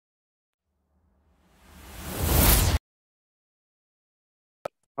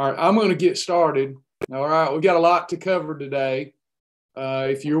All right, I'm going to get started. All right, we got a lot to cover today.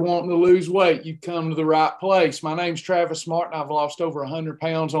 If you're wanting to lose weight, you've come to the right place. My name's Travis Martin. I've lost over 100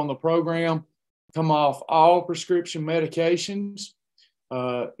 pounds on the program, come off all prescription medications.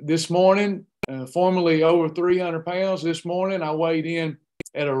 This morning, formerly over 300 pounds. This morning, I weighed in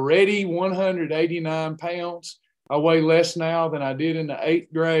at a ready 189 pounds. I weigh less now than I did in the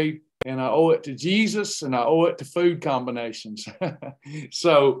 8th grade, and I owe it to Jesus, and I owe it to food combinations.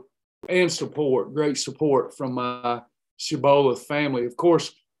 And support, great support from my Shibboleth family. Of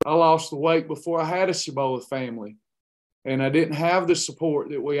course, I lost the weight before I had a Shibboleth family, and I didn't have the support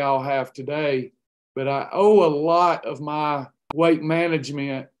that we all have today, but I owe a lot of my weight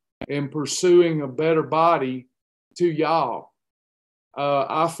management and pursuing a better body to y'all.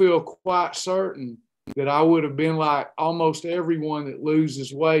 I feel quite certain that I would have been like almost everyone that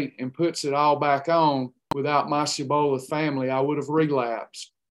loses weight and puts it all back on without my Shibboleth family. I would have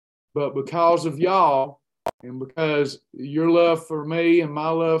relapsed. But because of y'all and because your love for me and my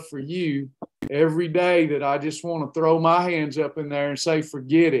love for you, every day that I just want to throw my hands up in there and say,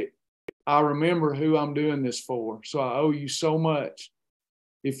 forget it, I remember who I'm doing this for. So I owe you so much.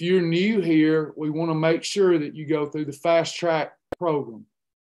 If you're new here, we want to make sure that you go through the Fast Track program.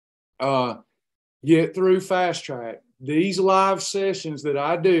 Get through Fast Track. These live sessions that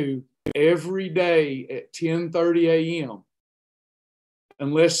I do every day at 10:30 a.m.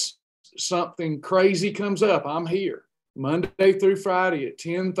 Unless something crazy comes up, I'm here Monday through Friday at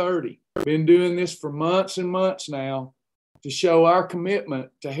 10:30. Been doing this for months and months now to show our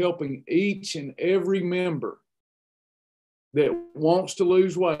commitment to helping each and every member that wants to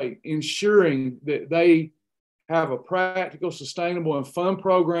lose weight, ensuring that they have a practical, sustainable, and fun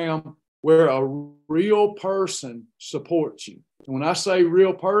program where a real person supports you. And when I say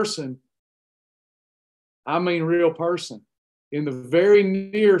real person, I mean real person. In the very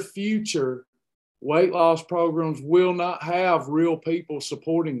near future, weight loss programs will not have real people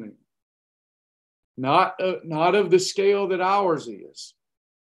supporting them. Not of the scale that ours is.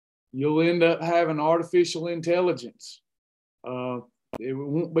 You'll end up having artificial intelligence. It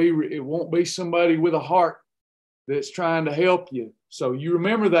won't be somebody with a heart that's trying to help you. So you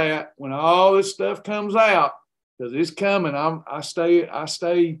remember that when all this stuff comes out, because it's coming. I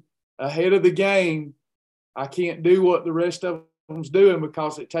stay ahead of the game. I can't do what the rest of them's doing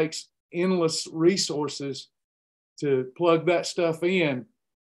because it takes endless resources to plug that stuff in.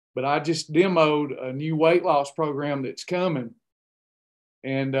 But I just demoed a new weight loss program that's coming.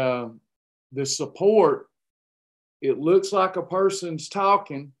 And the support, it looks like a person's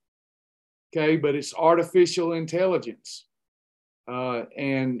talking, okay, but it's artificial intelligence.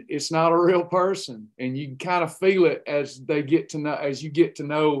 And it's not a real person. And you can kind of feel it as you get to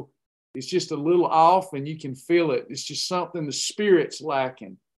know, it's just a little off and you can feel it. It's just something the spirit's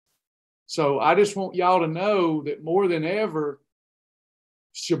lacking. So I just want y'all to know that more than ever,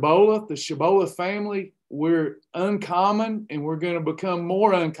 the Shibboleth family, we're uncommon and we're going to become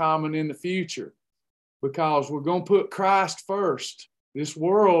more uncommon in the future because we're going to put Christ first. This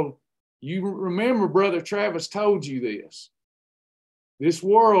world, you remember Brother Travis told you this. This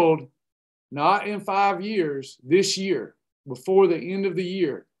world, not in 5 years, this year, before the end of the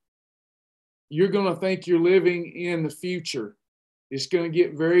year, you're going to think you're living in the future. It's going to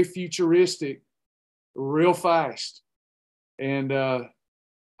get very futuristic real fast. And I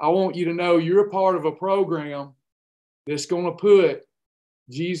want you to know you're a part of a program that's going to put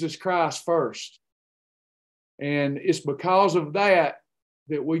Jesus Christ first. And it's because of that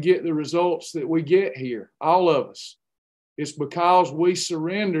we get the results that we get here, all of us. It's because we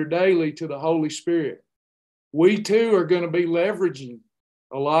surrender daily to the Holy Spirit. We too are going to be leveraging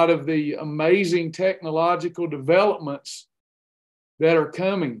a lot of the amazing technological developments that are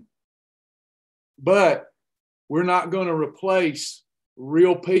coming. But we're not going to replace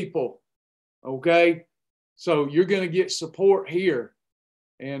real people, okay? So you're going to get support here.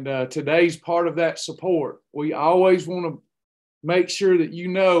 And today's part of that support. We always want to make sure that you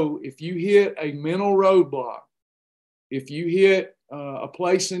know if you hit a mental roadblock, if you hit a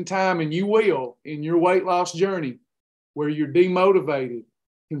place in time, and you will in your weight loss journey, where you're demotivated,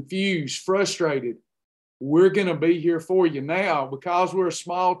 confused, frustrated, we're going to be here for you. Now, because we're a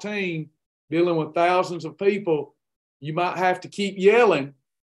small team dealing with thousands of people, you might have to keep yelling,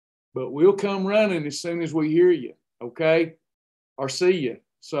 but we'll come running as soon as we hear you, okay? Or see you.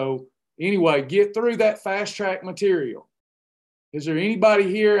 So anyway, get through that Fast Track material. Is there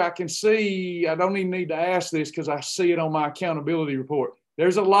anybody here I can see? I don't even need to ask this because I see it on my accountability report.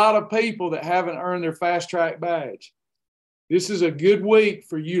 There's a lot of people that haven't earned their Fast Track badge. This is a good week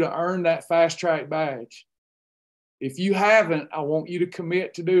for you to earn that Fast Track badge. If you haven't, I want you to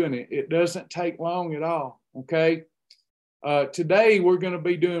commit to doing it. It doesn't take long at all, okay? Today, we're going to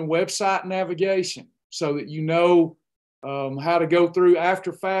be doing website navigation so that you know how to go through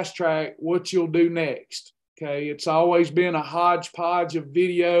after Fast Track, what you'll do next, okay? It's always been a hodgepodge of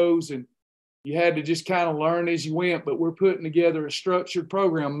videos, and you had to just kind of learn as you went, but we're putting together a structured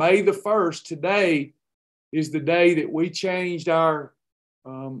program. May the 1st, today, is the day that we changed our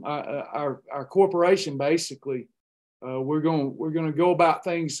corporation, basically. We're going to go about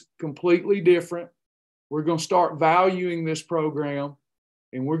things completely different. We're going to start valuing this program,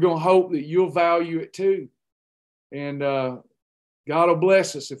 and we're going to hope that you'll value it too. And God will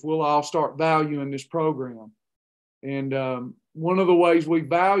bless us if we'll all start valuing this program. And one of the ways we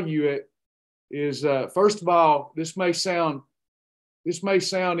value it is, first of all, this may sound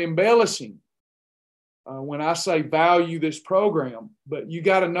embellishing when I say value this program, but you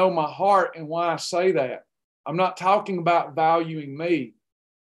got to know my heart and why I say that. I'm not talking about valuing me.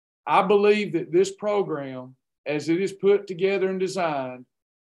 I believe that this program, as it is put together and designed,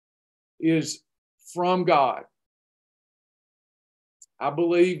 is from God. I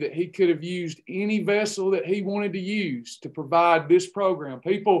believe that he could have used any vessel that he wanted to use to provide this program.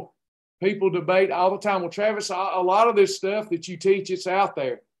 People debate all the time, well, Travis, a lot of this stuff that you teach, it's out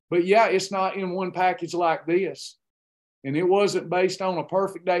there. But yeah, it's not in one package like this. And it wasn't based on a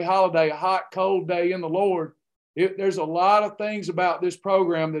perfect day holiday, a hot, cold day in the Lord. There's a lot of things about this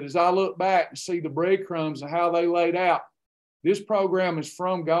program that as I look back and see the breadcrumbs and how they laid out, this program is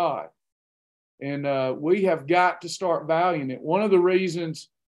from God. And we have got to start valuing it. One of the reasons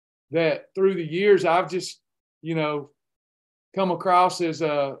that through the years I've just, come across as,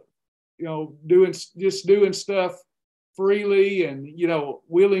 doing stuff freely and,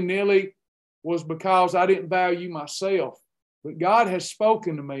 willy-nilly was because I didn't value myself. But God has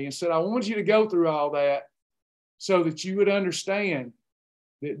spoken to me and said, I want you to go through all that so that you would understand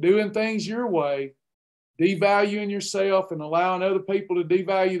that doing things your way, devaluing yourself and allowing other people to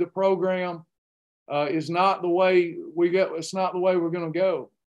devalue the program is not the way we go. It's not the way we're going to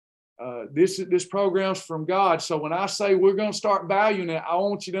go. This program's from God. So when I say we're going to start valuing it, I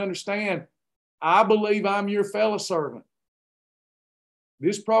want you to understand, I believe I'm your fellow servant.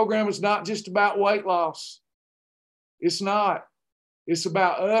 This program is not just about weight loss. It's not. It's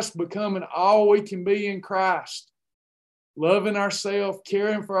about us becoming all we can be in Christ. Loving ourselves,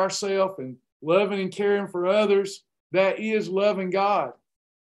 caring for ourselves, and loving and caring for others. That is loving God.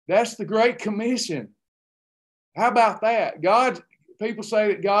 That's the Great Commission. How about that? People say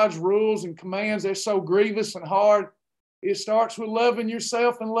that God's rules and commands, they're so grievous and hard. It starts with loving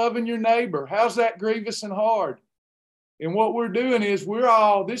yourself and loving your neighbor. How's that grievous and hard? And what we're doing is we're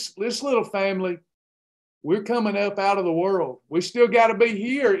all, this little family, we're coming up out of the world. We still got to be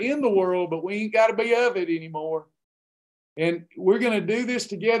here in the world, but we ain't got to be of it anymore. And we're going to do this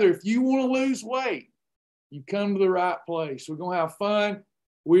together. If you want to lose weight, you come to the right place. We're going to have fun.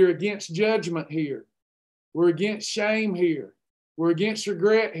 We're against judgment here. We're against shame here. We're against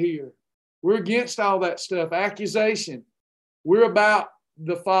regret here. We're against all that stuff. Accusation. We're about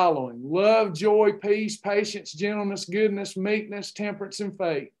the following: love, joy, peace, patience, gentleness, goodness, meekness, temperance, and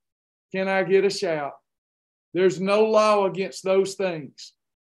faith. Can I get a shout? There's no law against those things.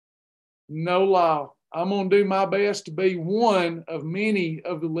 No law. I'm going to do my best to be one of many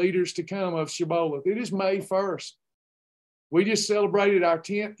of the leaders to come of Shibboleth. It is May 1st. We just celebrated our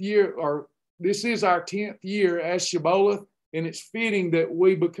 10th year, or this is our 10th year as Shibboleth, and it's fitting that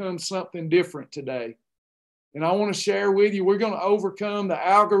we become something different today. And I want to share with you, we're going to overcome the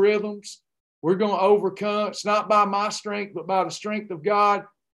algorithms. We're going to overcome, it's not by my strength, but by the strength of God.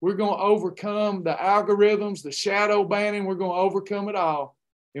 We're going to overcome the algorithms, the shadow banning. We're going to overcome it all.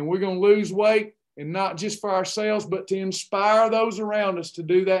 And we're going to lose weight, and not just for ourselves, but to inspire those around us to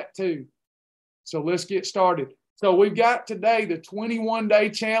do that too. So let's get started. So we've got today, the 21-day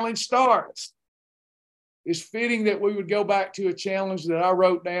challenge starts. It's fitting that we would go back to a challenge that I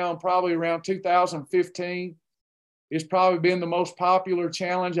wrote down probably around 2015. It's probably been the most popular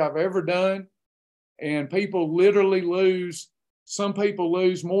challenge I've ever done. And people literally some people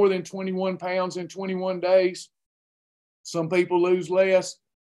lose more than 21 pounds in 21 days. Some people lose less,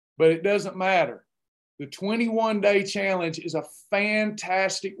 but it doesn't matter. The 21-day challenge is a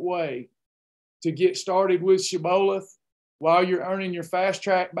fantastic way to get started with Shibboleth while you're earning your Fast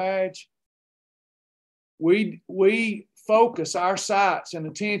Track badge. We focus our sights and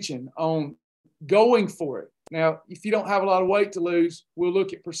attention on going for it. Now, if you don't have a lot of weight to lose, we'll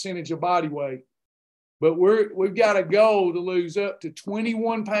look at percentage of body weight. But we've got a goal to lose up to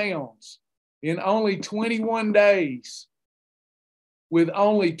 21 pounds in only 21 days with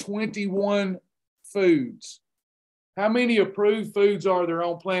only 21 foods. How many approved foods are there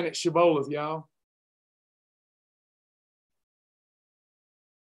on planet Shibboleth, y'all?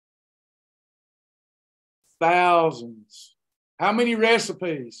 Thousands. How many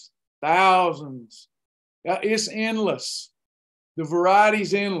recipes? Thousands. It's endless. The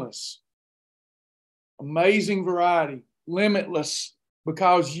variety's endless. Amazing variety. Limitless,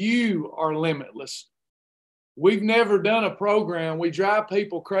 because you are limitless. We've never done a program. We drive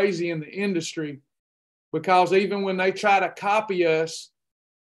people crazy in the industry because even when they try to copy us,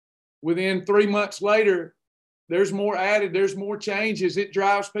 within 3 months later, there's more added, there's more changes. It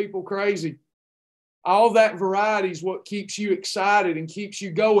drives people crazy. All that variety is what keeps you excited and keeps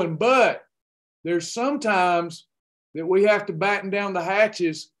you going. But there's sometimes that we have to batten down the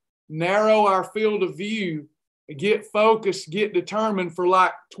hatches, narrow our field of view, get focused, get determined for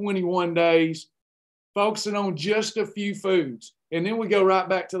like 21 days, focusing on just a few foods. And then we go right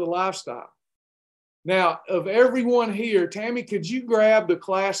back to the lifestyle. Now, of everyone here, Tammy, could you grab the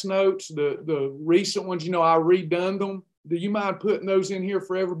class notes, the recent ones? You know, I redone them. Do you mind putting those in here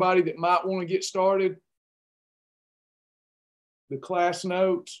for everybody that might want to get started? The class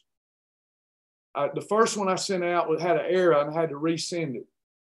notes. The first one I sent out had an error and I had to resend it.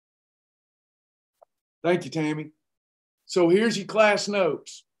 Thank you, Tammy. So here's your class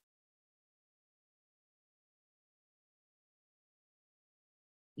notes.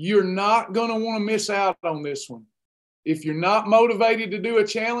 You're not going to want to miss out on this one. If you're not motivated to do a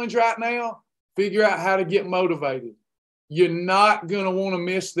challenge right now, figure out how to get motivated. You're not going to want to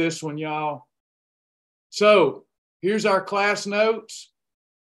miss this one, y'all. So here's our class notes.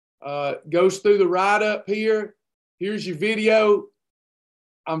 Goes through the write-up here. Here's your video.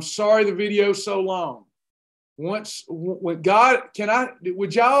 I'm sorry the video's so long. When God,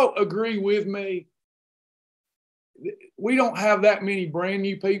 would y'all agree with me? We don't have that many brand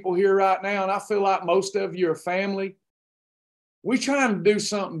new people here right now, and I feel like most of you are family. We're trying to do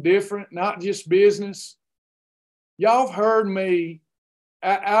something different, not just business. Y'all have heard me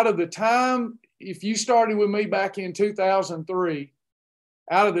out of the time, if you started with me back in 2003,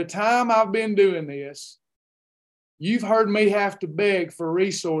 out of the time I've been doing this, you've heard me have to beg for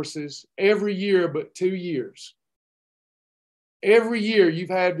resources every year but 2 years. Every year you've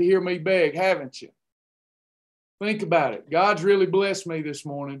had to hear me beg, haven't you? Think about it. God's really blessed me this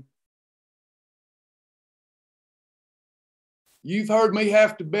morning. You've heard me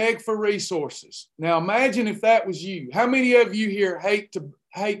have to beg for resources. Now imagine if that was you. How many of you here hate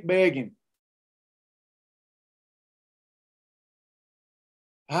begging?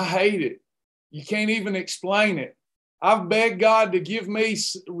 I hate it. You can't even explain it. I've begged God to give me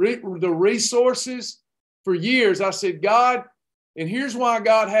the resources for years. I said, God, and here's why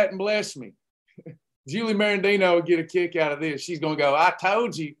God hadn't blessed me. Julie Marandino would get a kick out of this. She's going to go, I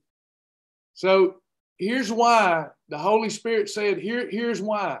told you. So here's why the Holy Spirit said, here's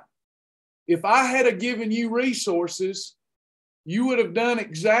why. If I had given you resources, you would have done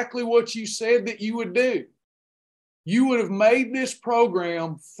exactly what you said that you would do. You would have made this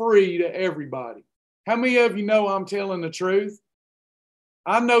program free to everybody. How many of you know I'm telling the truth?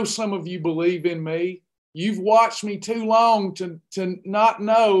 I know some of you believe in me. You've watched me too long to not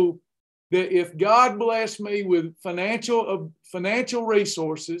know that if God blessed me with financial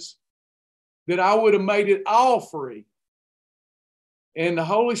resources, that I would have made it all free. And the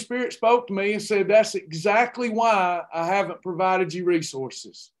Holy Spirit spoke to me and said, that's exactly why I haven't provided you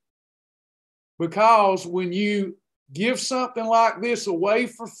resources. Because when you give something like this away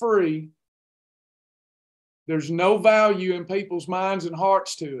for free, there's no value in people's minds and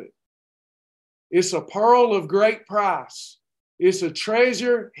hearts to it. It's a pearl of great price. It's a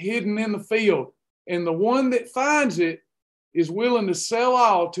treasure hidden in the field. And the one that finds it is willing to sell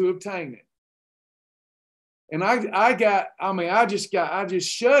all to obtain it. And I just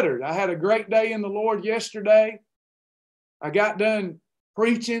shuddered. I had a great day in the Lord yesterday. I got done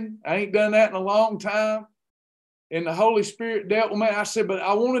preaching. I ain't done that in a long time. And the Holy Spirit dealt with me. I said, but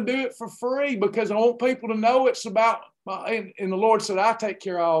I want to do it for free because I want people to know it's about, and the Lord said, I take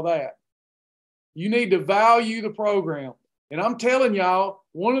care of all that. You need to value the program. And I'm telling y'all,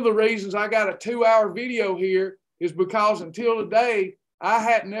 one of the reasons I got a 2-hour video here is because until today, I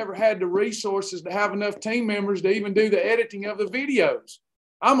had never had the resources to have enough team members to even do the editing of the videos.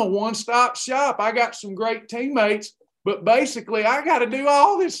 I'm a one-stop shop. I got some great teammates, but basically I got to do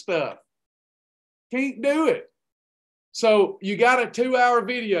all this stuff. Can't do it. So you got a 2-hour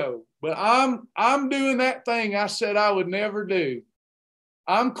video, but I'm doing that thing I said I would never do.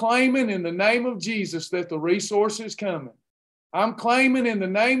 I'm claiming in the name of Jesus that the resource is coming. I'm claiming in the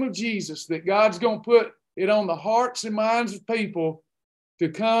name of Jesus that God's going to put it on the hearts and minds of people to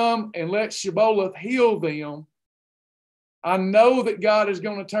come and let Shibboleth heal them I know that God is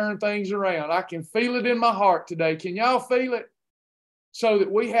going to turn things around. I can feel it in my heart today. Can y'all feel it? So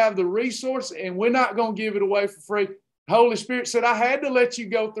that we have the resource and we're not going to give it away for free. Holy Spirit said, I had to let you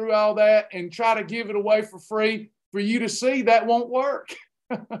go through all that and try to give it away for free for you to see that won't work.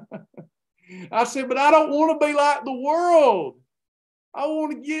 I said, but I don't want to be like the world. I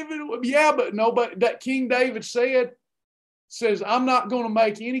want to give it away. Yeah, but no, but that King David says, I'm not going to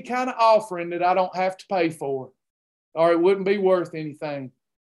make any kind of offering that I don't have to pay for, or it wouldn't be worth anything.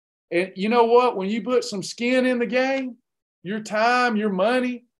 And you know what? When you put some skin in the game, your time, your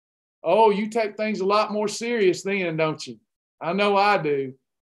money, oh, you take things a lot more serious then, don't you? I know I do.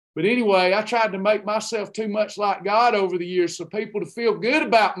 But anyway, I tried to make myself too much like God over the years so people to feel good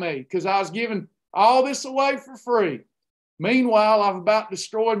about me because I was giving all this away for free. Meanwhile, I've about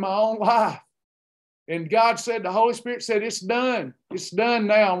destroyed my own life. And God said, the Holy Spirit said, it's done. It's done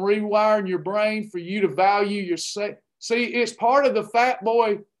now. I'm rewiring your brain for you to value yourself. See, it's part of the fat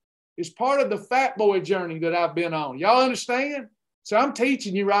boy. It's part of the fat boy journey that I've been on. Y'all understand? So I'm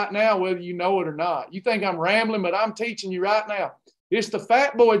teaching you right now, whether you know it or not. You think I'm rambling, but I'm teaching you right now. It's the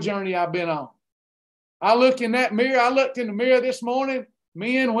fat boy journey I've been on. I look in that mirror. I looked in the mirror this morning,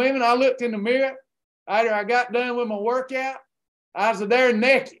 men, women. I looked in the mirror after I got done with my workout. I was there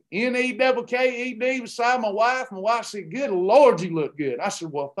naked, N-E-double-K-E-D, beside my wife. My wife said, good Lord, you look good. I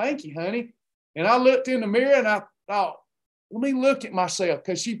said, well, thank you, honey. And I looked in the mirror and I thought, let me look at myself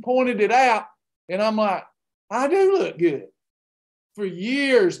because she pointed it out. And I'm like, I do look good. For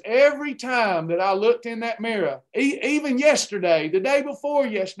years, every time that I looked in that mirror, even yesterday, the day before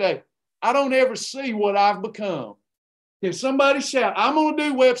yesterday, I don't ever see what I've become. Can somebody shout, I'm going to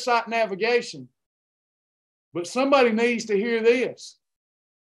do website navigation, but somebody needs to hear this.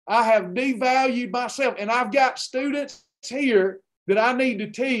 I have devalued myself, and I've got students here that I need to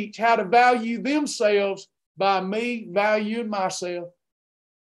teach how to value themselves by me valuing myself.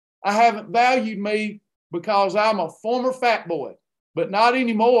 I haven't valued me because I'm a former fat boy. But not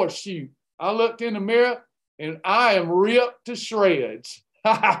anymore, shoot. I looked in the mirror and I am ripped to shreds.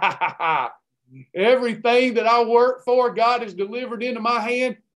 Everything that I worked for, God has delivered into my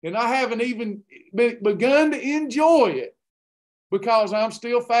hand, and I haven't even begun to enjoy it because I'm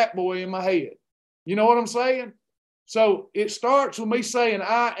still fat boy in my head. You know what I'm saying? So it starts with me saying,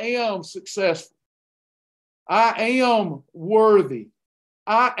 I am successful. I am worthy.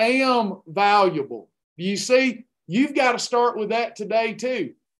 I am valuable. You see? You've got to start with that today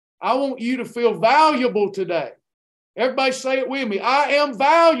too. I want you to feel valuable today. Everybody say it with me. I am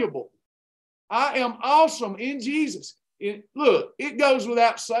valuable. I am awesome in Jesus. Look, it goes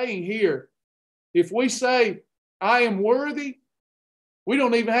without saying here. If we say, I am worthy, we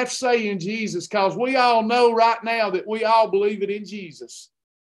don't even have to say in Jesus because we all know right now that we all believe it in Jesus.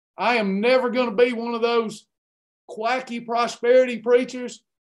 I am never going to be one of those quacky prosperity preachers.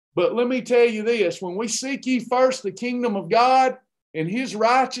 But let me tell you this, when we seek ye first the kingdom of God and his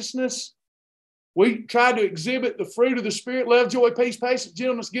righteousness, we try to exhibit the fruit of the Spirit, love, joy, peace, patience,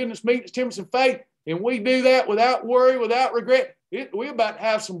 gentleness, goodness, meekness, temperance, and faith, and we do that without worry, without regret. We're about to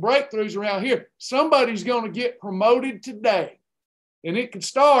have some breakthroughs around here. Somebody's going to get promoted today. And it can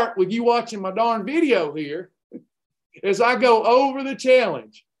start with you watching my darn video here as I go over the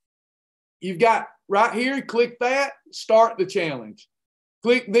challenge. You've got right here, click that, start the challenge.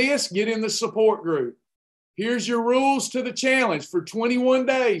 Click this, get in the support group. Here's your rules to the challenge for 21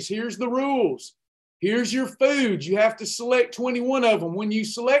 days. Here's the rules. Here's your foods. You have to select 21 of them. When you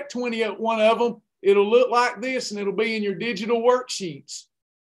select 21 of them, it'll look like this and it'll be in your digital worksheets.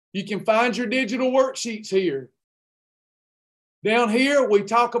 You can find your digital worksheets here. Down here, we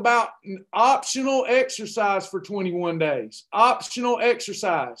talk about an optional exercise for 21 days. Optional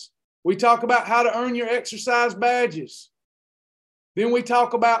exercise. We talk about how to earn your exercise badges. Then we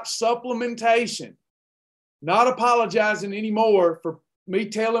talk about supplementation, not apologizing anymore for me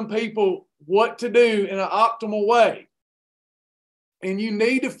telling people what to do in an optimal way. And you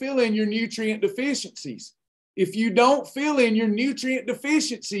need to fill in your nutrient deficiencies. If you don't fill in your nutrient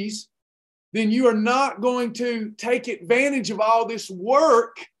deficiencies, then you are not going to take advantage of all this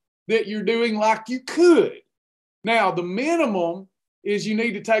work that you're doing like you could. Now, the minimum is you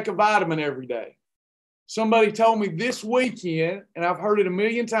need to take a vitamin every day. Somebody told me this weekend, and I've heard it a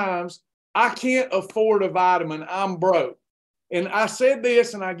million times, I can't afford a vitamin. I'm broke. And I said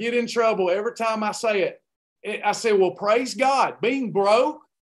this, and I get in trouble every time I say it. I say, well, praise God. Being broke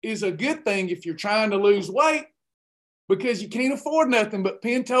is a good thing if you're trying to lose weight because you can't afford nothing but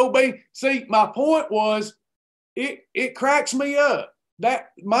pinto beans. See, my point was, it cracks me up. That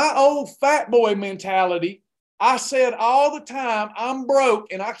my old fat boy mentality, I said all the time, I'm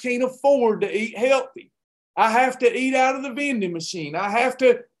broke and I can't afford to eat healthy. I have to eat out of the vending machine. I have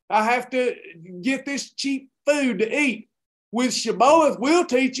to get this cheap food to eat. With Shibboleth, we'll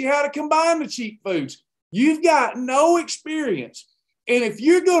teach you how to combine the cheap foods. You've got no experience. And if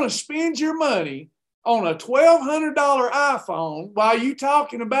you're going to spend your money on a $1,200 iPhone while you're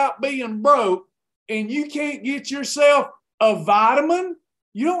talking about being broke and you can't get yourself a vitamin,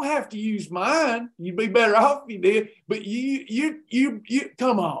 you don't have to use mine. You'd be better off if you did. But you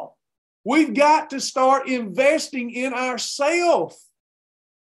come on. We've got to start investing in ourselves.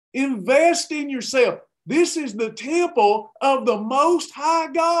 Invest in yourself. This is the temple of the Most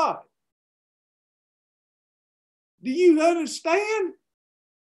High God. Do you understand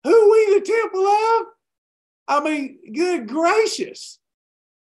who we the temple of? I mean, good gracious.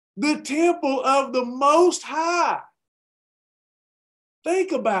 The temple of the Most High.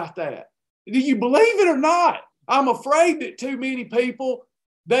 Think about that. Do you believe it or not? I'm afraid that too many people,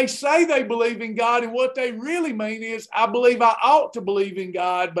 they say they believe in God, and what they really mean is, I believe I ought to believe in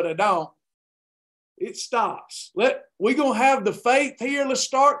God, but I don't. It stops. We're going to have the faith here. Let's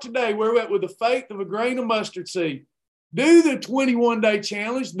start today. We're at with the faith of a grain of mustard seed. Do the 21-day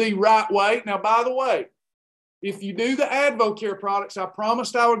challenge the right way. Now, by the way, if you do the AdvoCare products, I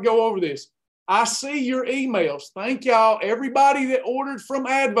promised I would go over this. I see your emails. Thank y'all. Everybody that ordered from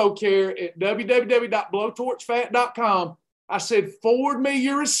AdvoCare at www.blowtorchfat.com. I said, forward me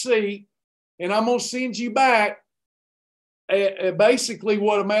your receipt, and I'm going to send you back basically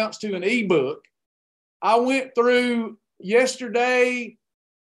what amounts to an ebook. I went through yesterday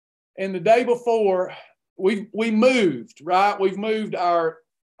and the day before. We moved, right? We've moved our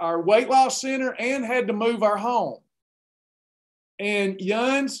weight loss center and had to move our home. And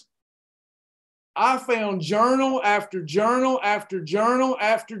Yuns, I found journal after journal after journal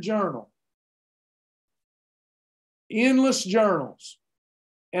after journal. Endless journals.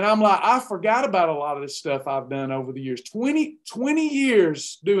 And I'm like, I forgot about a lot of this stuff I've done over the years. 20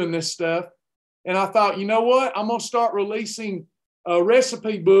 years doing this stuff. And I thought, you know what? I'm going to start releasing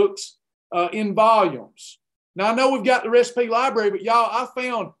recipe books in volumes. Now, I know we've got the recipe library, but y'all, I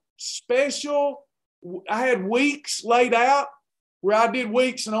found special, I had weeks laid out where I did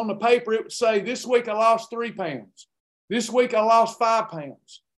weeks, and on the paper it would say, this week I lost 3 pounds. This week I lost 5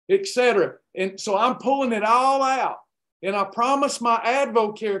 pounds, etc. And so I'm pulling it all out. And I promised my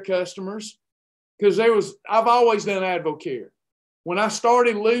AdvoCare customers, because I've always done AdvoCare. When I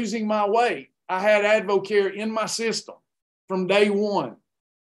started losing my weight, I had AdvoCare in my system from day one.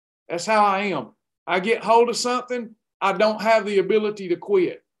 That's how I am. I get hold of something, I don't have the ability to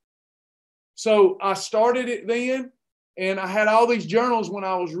quit. So I started it then, and I had all these journals when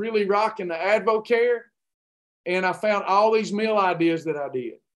I was really rocking the AdvoCare, and I found all these meal ideas that I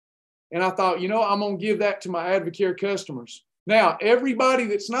did. And I thought, you know, I'm going to give that to my AdvoCare customers. Now, everybody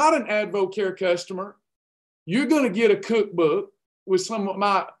that's not an AdvoCare customer, you're going to get a cookbook with some of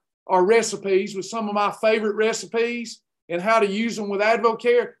our recipes, with some of my favorite recipes and how to use them with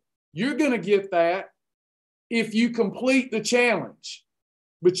AdvoCare. You're going to get that if you complete the challenge.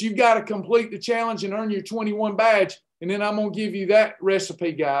 But you've got to complete the challenge and earn your 21 badge. And then I'm going to give you that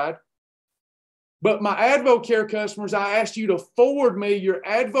recipe guide. But my AdvoCare customers, I asked you to forward me your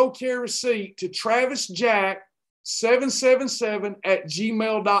AdvoCare receipt to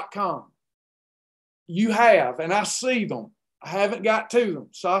travisjack777@gmail.com. You have, and I see them. I haven't got to them.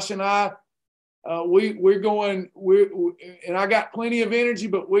 Sasha and I, we're going, and I got plenty of energy,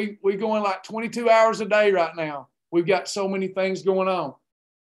 but we're going like 22 hours a day right now. We've got so many things going on.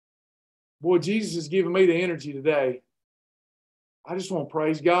 Boy, Jesus has given me the energy today. I just want to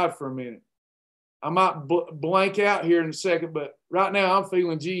praise God for a minute. I might blank out here in a second, but right now I'm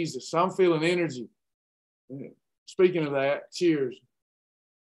feeling Jesus. I'm feeling energy. Speaking of that, cheers.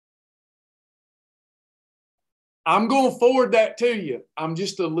 I'm going to forward that to you. I'm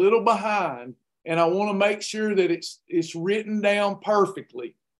just a little behind, and I want to make sure that it's written down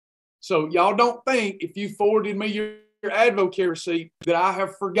perfectly. So y'all don't think if you forwarded me your AdvoCare receipt that I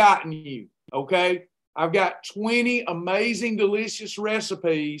have forgotten you, okay? I've got 20 amazing, delicious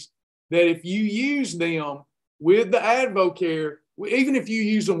recipes that if you use them with the AdvoCare, even if you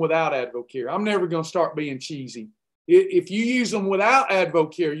use them without AdvoCare, I'm never going to start being cheesy. If you use them without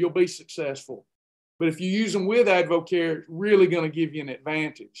AdvoCare, you'll be successful. But if you use them with AdvoCare, it's really going to give you an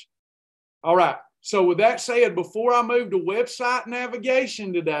advantage. All right. So with that said, before I move to website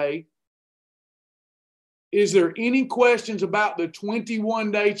navigation today, is there any questions about the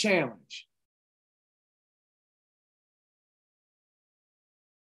 21-day challenge?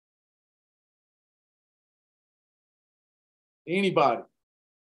 Anybody?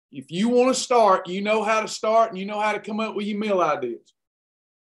 If you want to start, you know how to start and you know how to come up with your meal ideas.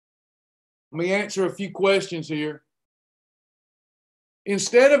 Let me answer a few questions here.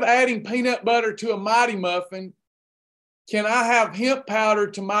 Instead of adding peanut butter to a Mighty Muffin, can I have hemp powder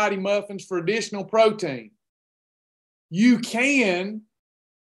to Mighty Muffins for additional protein? You can.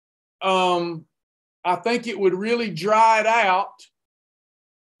 I think it would really dry it out,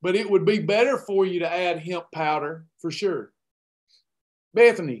 but it would be better for you to add hemp powder for sure.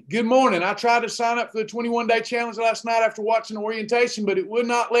 Bethany, good morning. I tried to sign up for the 21-day challenge last night after watching the orientation, but it would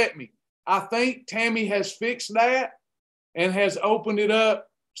not let me. I think Tammy has fixed that and has opened it up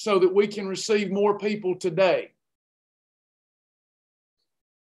so that we can receive more people today.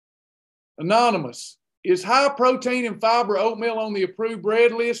 Anonymous, is high protein and fiber oatmeal on the approved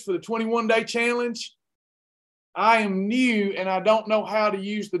bread list for the 21-day challenge? I am new and I don't know how to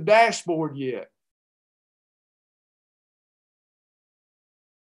use the dashboard yet.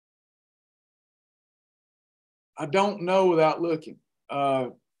 I don't know without looking.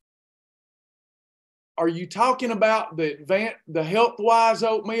 Are you talking about the health-wise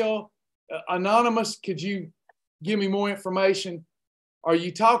oatmeal? Anonymous, could you give me more information? Are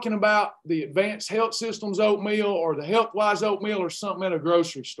you talking about the Advanced Health Systems oatmeal or the health-wise oatmeal or something at a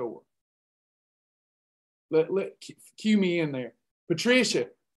grocery store? Cue me in there. Patricia,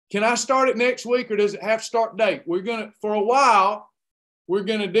 can I start it next week or does it have start date? For a while, we're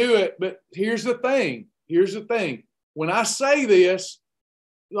going to do it, but here's the thing. When I say this,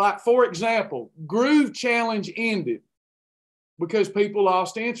 like for example, Groove Challenge ended because people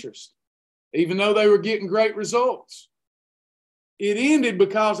lost interest, even though they were getting great results. It ended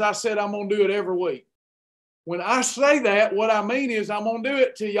because I said I'm going to do it every week. When I say that, what I mean is I'm going to do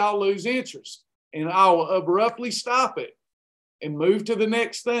it till y'all lose interest, and I will abruptly stop it and move to the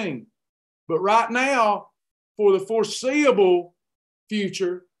next thing. But right now, for the foreseeable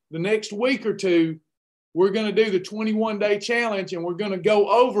future, the next week or two, we're going to do the 21-day challenge, and we're going to go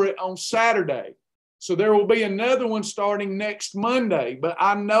over it on Saturday. So there will be another one starting next Monday. But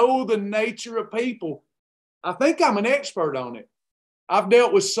I know the nature of people. I think I'm an expert on it. I've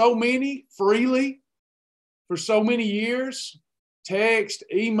dealt with so many freely for so many years, text,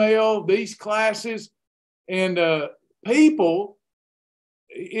 email, these classes, and people,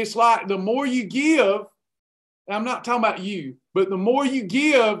 it's like the more you give, I'm not talking about you, but the more you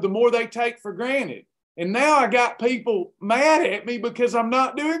give, the more they take for granted. And now I got people mad at me because I'm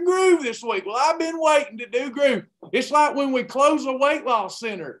not doing Groove this week. Well, I've been waiting to do Groove. It's like when we close a weight loss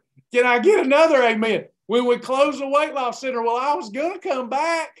center. Can I get another amen? When we close the weight loss center, well, I was going to come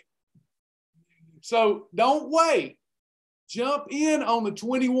back. So don't wait. Jump in on the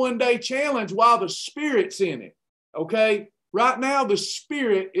 21-day challenge while the Spirit's in it, okay? Right now, the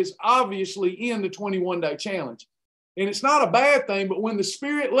Spirit is obviously in the 21-day challenge. And it's not a bad thing, but when the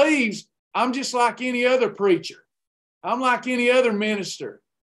Spirit leaves, I'm just like any other preacher. I'm like any other minister.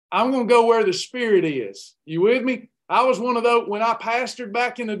 I'm going to go where the Spirit is. You with me? I was one of those, when I pastored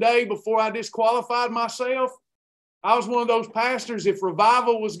back in the day before I disqualified myself, I was one of those pastors, if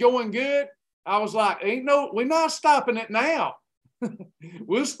revival was going good, I was like, we're not stopping it now.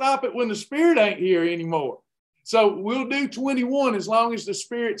 We'll stop it when the Spirit ain't here anymore. So we'll do 21 as long as the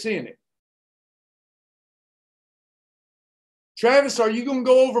Spirit's in it. Travis, are you going to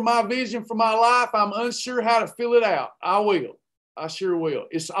go over my vision for my life? I'm unsure how to fill it out. I will. I sure will.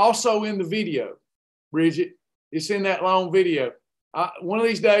 It's also in the video, Bridget. It's in that long video. One of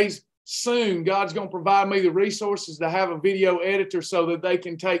these days, soon, God's going to provide me the resources to have a video editor so that they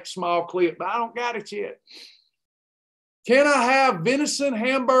can take small clips. But I don't got it yet. Can I have venison,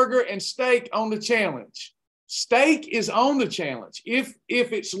 hamburger, and steak on the challenge? Steak is on the challenge. If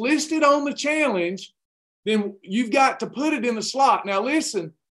it's listed on the challenge, then you've got to put it in the slot. Now,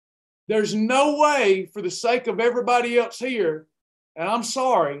 listen, there's no way for the sake of everybody else here, and I'm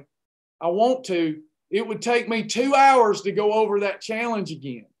sorry, I want to, it would take me 2 hours to go over that challenge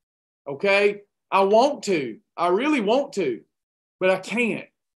again, okay? I want to. I really want to, but I can't.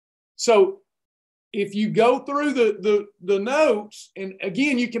 So if you go through the notes, and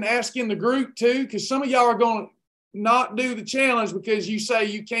again, you can ask in the group too, because some of y'all are going to not do the challenge because you say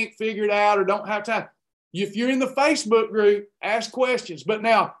you can't figure it out or don't have time. If you're in the Facebook group, ask questions. But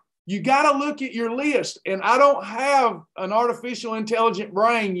now you got to look at your list, and I don't have an artificial intelligent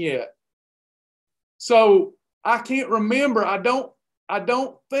brain yet. So I can't remember. I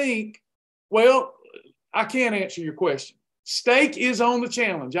don't think, well, I can't answer your question. Steak is on the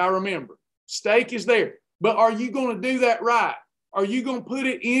challenge. I remember. Steak is there. But are you going to do that right? Are you going to put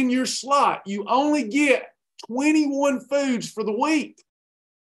it in your slot? You only get 21 foods for the week.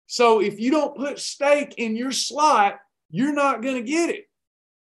 So if you don't put steak in your slot, you're not going to get it.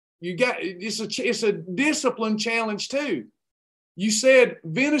 It's a discipline challenge too. You said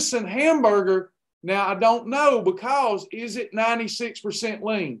venison hamburger. Now, I don't know, because is it 96%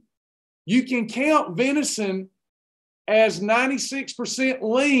 lean? You can count venison as 96%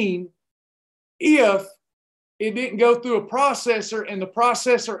 lean if it didn't go through a processor and the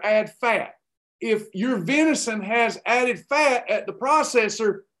processor add fat. If your venison has added fat at the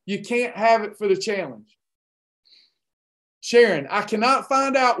processor, you can't have it for the challenge. Sharon, I cannot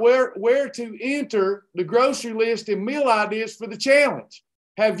find out where to enter the grocery list and meal ideas for the challenge.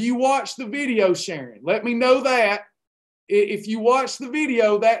 Have you watched the video, Sharon? Let me know that. If you watch the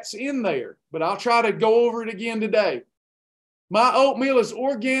video, that's in there, but I'll try to go over it again today. My oatmeal is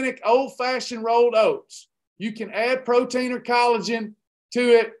organic, old-fashioned rolled oats. You can add protein or collagen to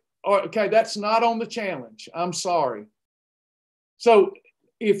it. Okay, that's not on the challenge. I'm sorry. So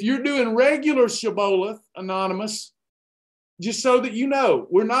if you're doing regular Shibboleth, Anonymous, just so that you know,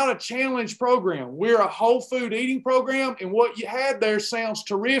 we're not a challenge program. We're a whole food eating program, and what you had there sounds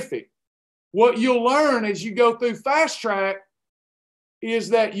terrific. What you'll learn as you go through Fast Track is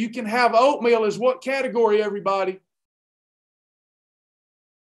that you can have oatmeal as what category, everybody?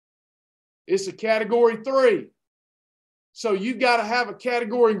 It's a category 3. So you've got to have a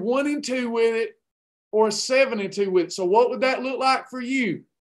category 1 and 2 with it, or a 7 and 2 with it. So what would that look like for you?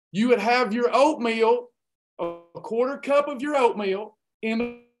 You would have your oatmeal, a quarter cup of your oatmeal.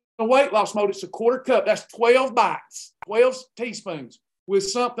 In a weight loss mode, it's a quarter cup. That's 12 bites, 12 teaspoons, with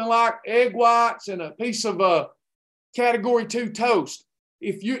something like egg whites and a piece of category 2 toast.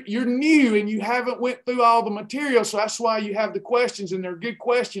 If you're new and you haven't went through all the material, so that's why you have the questions, and they're good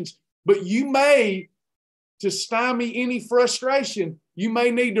questions, but you may, to stymie any frustration, you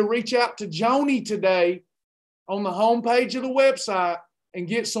may need to reach out to Joni today on the homepage of the website and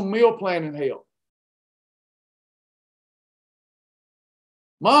get some meal planning help.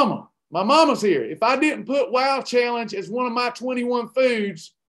 Mama, my mama's here. If I didn't put Wow Challenge as one of my 21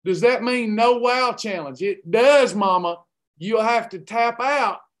 foods, does that mean no Wow Challenge? It does, Mama. You'll have to tap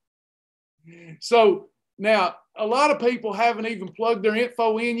out. So now, a lot of people haven't even plugged their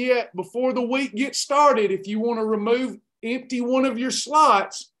info in yet. Before the week gets started, if you want to empty one of your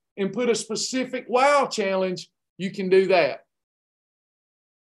slots and put a specific Wow Challenge, you can do that.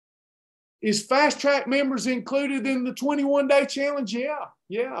 Is Fast Track members included in the 21-day challenge?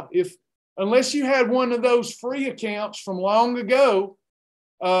 Yeah. Unless you had one of those free accounts from long ago,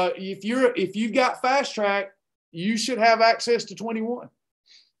 if you've got Fast Track, you should have access to 21.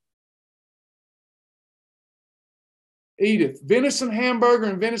 Edith, venison hamburger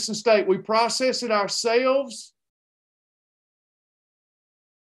and venison steak. We process it ourselves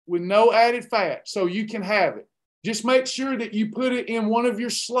with no added fat, so you can have it. Just make sure that you put it in one of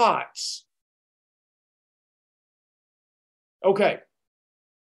your slots. Okay.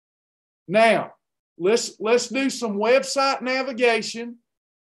 Now, let's do some website navigation.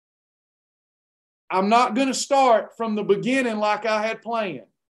 I'm not going to start from the beginning like I had planned,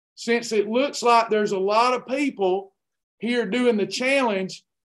 since it looks like there's a lot of people here doing the challenge.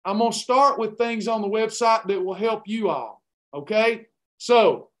 I'm going to start with things on the website that will help you all. Okay.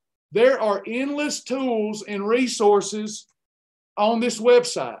 So there are endless tools and resources on this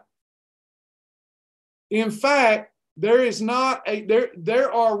website. In fact,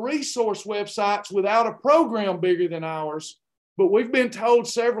 there are resource websites without a program bigger than ours, but we've been told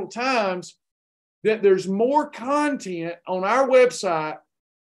several times that there's more content on our website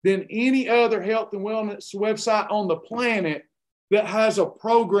than any other health and wellness website on the planet that has a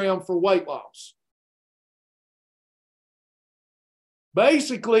program for weight loss.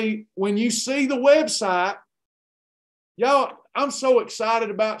 Basically, when you see the website, y'all, I'm so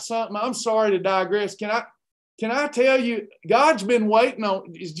excited about something. I'm sorry to digress. Can I tell you, God's been waiting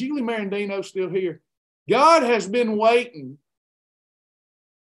on, is Julie Marandino still here? God has been waiting,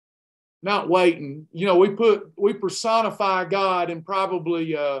 not waiting. You know, we personify God and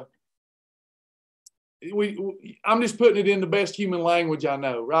probably, I'm just putting it in the best human language I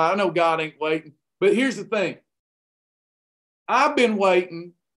know, right? I know God ain't waiting, but here's the thing. I've been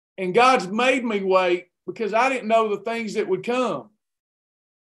waiting, and God's made me wait because I didn't know the things that would come.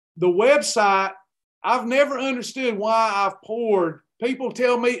 The website, I've never understood why I've poured. People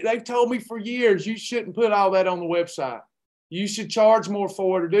tell me, they've told me for years, you shouldn't put all that on the website. You should charge more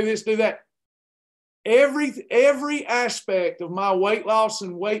for it, or do this, do that. Every aspect of my weight loss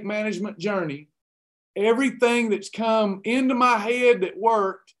and weight management journey, everything that's come into my head that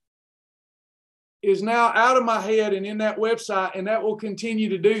worked is now out of my head and in that website, and that will continue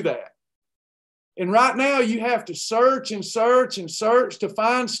to do that. And right now you have to search and search and search to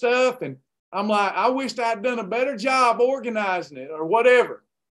find stuff. And I'm like, I wished I'd done a better job organizing it or whatever.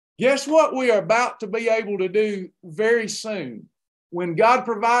 Guess what we are about to be able to do very soon? when God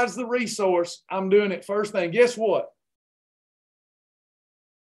provides the resource, I'm doing it first thing. Guess what?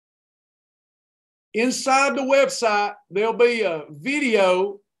 Inside the website, there'll be a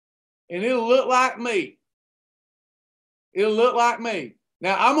video and it'll look like me. It'll look like me.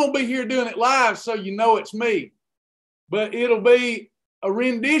 Now, I'm going to be here doing it live so you know it's me. But it'll be a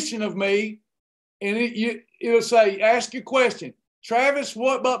rendition of me, and it'll say, ask your question. Travis,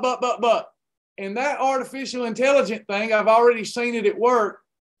 what, but. And that artificial intelligence thing, I've already seen it at work.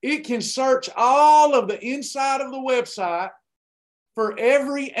 It can search all of the inside of the website for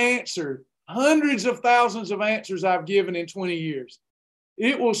every answer, hundreds of thousands of answers I've given in 20 years.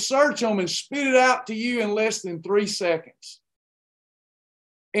 It will search them and spit it out to you in less than 3 seconds.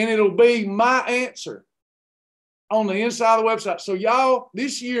 And it'll be my answer on the inside of the website. So y'all,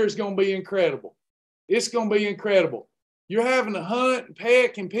 this year is going to be incredible. It's going to be incredible. You're having to hunt and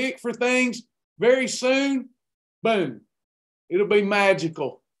peck and pick for things. Very soon, boom, it'll be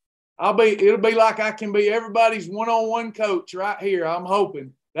magical. It'll be like I can be everybody's one-on-one coach right here. I'm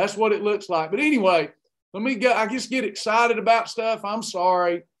hoping that's what it looks like. But anyway, let me go. I just get excited about stuff. I'm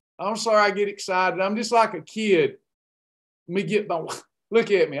sorry I get excited. I'm just like a kid. Let me get my, look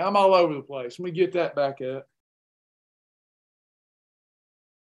at me. I'm all over the place. Let me get that back up.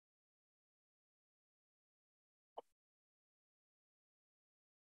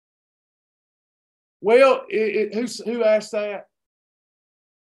 Well, who asked that?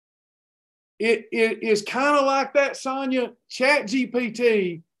 It is kind of like that, Sonia.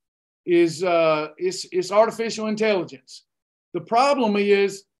 ChatGPT is it's artificial intelligence. The problem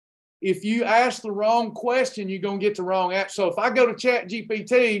is if you ask the wrong question, you're going to get the wrong answer. So if I go to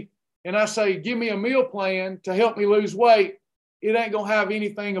ChatGPT and I say, give me a meal plan to help me lose weight, it ain't going to have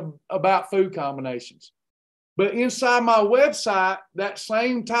anything about food combinations. But inside my website, that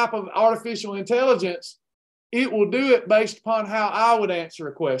same type of artificial intelligence, it will do it based upon how I would answer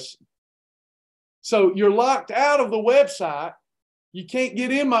a question. So you're locked out of the website. You can't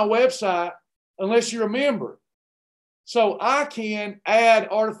get in my website unless you're a member. So I can add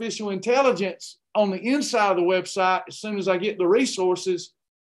artificial intelligence on the inside of the website as soon as I get the resources,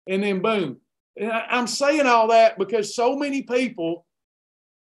 and then boom. And I'm saying all that because so many people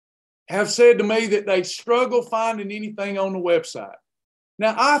have said to me that they struggle finding anything on the website.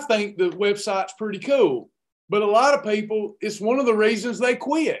 Now, I think the website's pretty cool, but a lot of people, it's one of the reasons they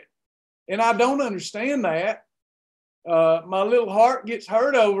quit. And I don't understand that. My little heart gets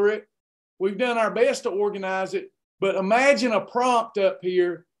hurt over it. We've done our best to organize it, but imagine a prompt up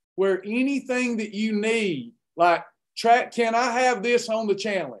here where anything that you need, like, can I have this on the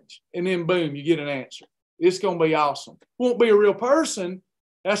challenge? And then boom, you get an answer. It's going to be awesome. Won't be a real person.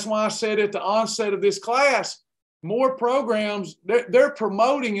 That's why I said at the onset of this class, more programs, they're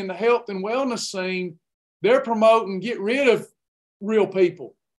promoting in the health and wellness scene, they're promoting get rid of real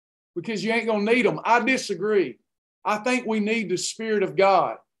people because you ain't going to need them. I disagree. I think we need the Spirit of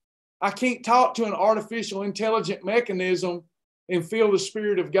God. I can't talk to an artificial intelligent mechanism and feel the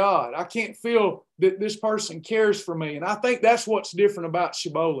Spirit of God. I can't feel that this person cares for me. And I think that's what's different about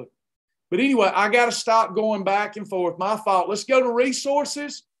Shibboleth. But anyway, I got to stop going back and forth. My fault. Let's go to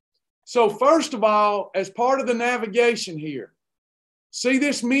resources. So first of all, as part of the navigation here, see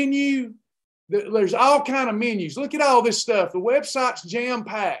this menu? There's all kind of menus. Look at all this stuff. The website's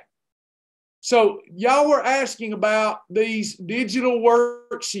jam-packed. So y'all were asking about these digital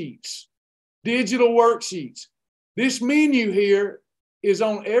worksheets. Digital worksheets. This menu here is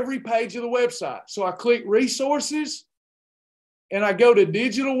on every page of the website. So I click resources and I go to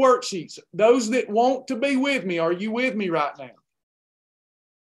digital worksheets. Those that want to be with me, are you with me right now?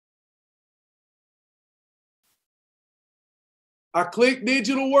 I click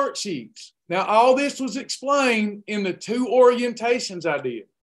digital worksheets. Now, all this was explained in the 2 orientations I did.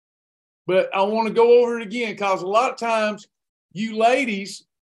 But I want to go over it again because a lot of times you ladies,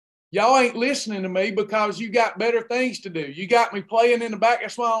 y'all ain't listening to me because you got better things to do. You got me playing in the back.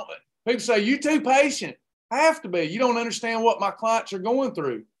 That's why people say, you too patient. I have to be. You don't understand what my clients are going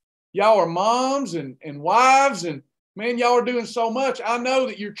through. Y'all are moms and wives, and man, y'all are doing so much. I know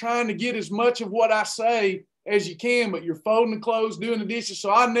that you're trying to get as much of what I say as you can, but you're folding the clothes, doing the dishes,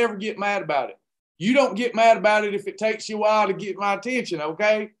 so I never get mad about it. You don't get mad about it if it takes you a while to get my attention,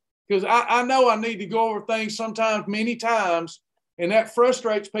 okay? Because I know I need to go over things sometimes many times, and that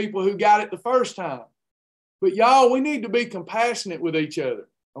frustrates people who got it the first time. But y'all, we need to be compassionate with each other,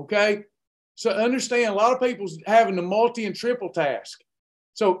 okay? So understand, a lot of people's having the multi and triple task.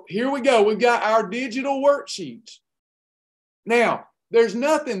 So here we go. We've got our digital worksheets. Now, there's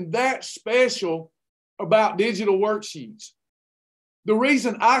nothing that special about digital worksheets. The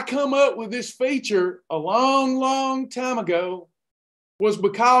reason I come up with this feature a long, long time ago was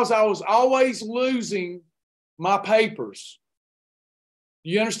because I was always losing my papers. Do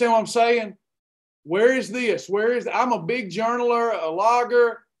you understand what I'm saying? Where is this? I'm a big journaler, a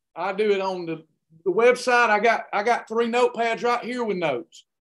logger. I do it on the website. I got 3 notepads right here with notes.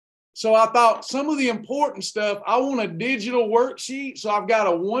 So I thought some of the important stuff, I want a digital worksheet. So I've got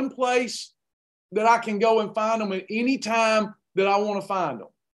a one place that I can go and find them at any time that I want to find them.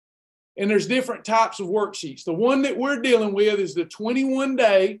 And there's different types of worksheets. The one that we're dealing with is the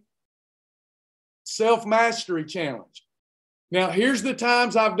 21-day self-mastery challenge. Now, here's the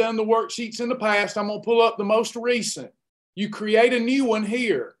times I've done the worksheets in the past. I'm going to pull up the most recent. You create a new one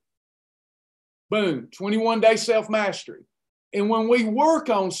here. Boom, 21-day self-mastery. And when we work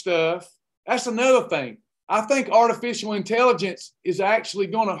on stuff, that's another thing. I think artificial intelligence is actually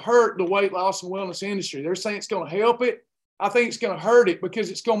going to hurt the weight loss and wellness industry. They're saying it's going to help it. I think it's going to hurt it because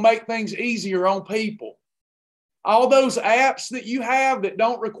it's going to make things easier on people. All those apps that you have that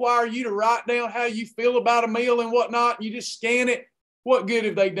don't require you to write down how you feel about a meal and whatnot, and you just scan it, what good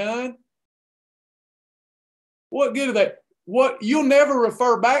have they done? What good are they? What, you'll never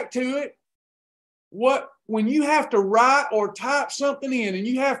refer back to it. When you have to write or type something in and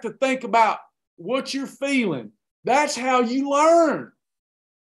you have to think about what you're feeling, that's how you learn.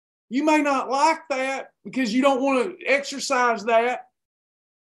 You may not like that because you don't want to exercise that,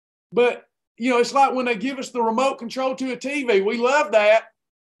 but it's like when they give us the remote control to a TV. We love that.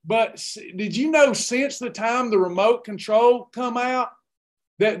 But did you know since the time the remote control come out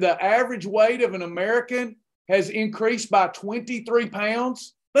that the average weight of an American has increased by 23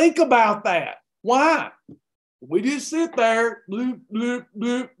 pounds? Think about that. Why? We just sit there, bloop, bloop,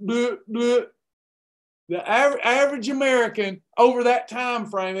 bloop, bloop, bloop. The average American over that time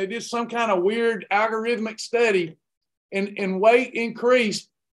frame, they did some kind of weird algorithmic study, and weight increased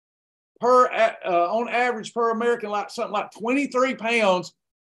on average per American, like something like 23 pounds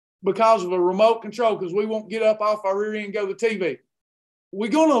because of a remote control, because we won't get up off our rear end and go to the TV.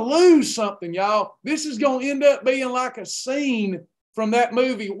 We're going to lose something, y'all. This is going to end up being like a scene from that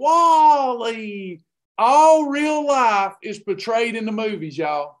movie, Wall-E. All real life is portrayed in the movies,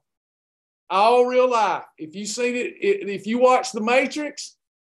 y'all. All real life. If you've seen it, if you watch The Matrix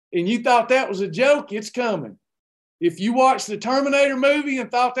and you thought that was a joke, it's coming. If you watched the Terminator movie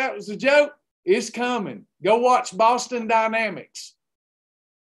and thought that was a joke, it's coming. Go watch Boston Dynamics.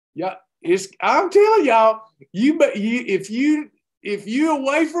 Yeah, I'm telling y'all, if you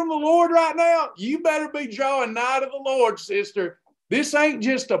away from the Lord right now, you better be drawing nigh to the Lord, sister. This ain't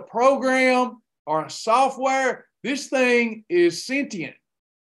just a program or a software. This thing is sentient.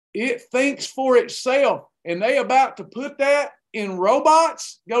 It thinks for itself, and they about to put that in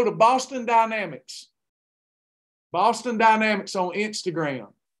robots. Go to Boston Dynamics. Boston Dynamics on Instagram.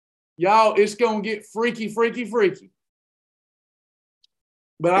 Y'all, it's going to get freaky, freaky, freaky.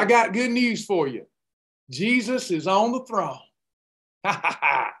 But I got good news for you. Jesus is on the throne.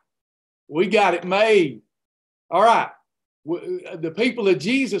 We got it made. All right. The people of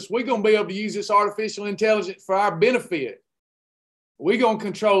Jesus, we're going to be able to use this artificial intelligence for our benefit. We're going to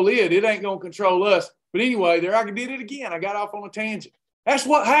control it. It ain't going to control us. But anyway, there I did it again. I got off on a tangent. That's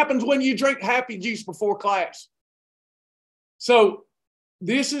what happens when you drink happy juice before class. So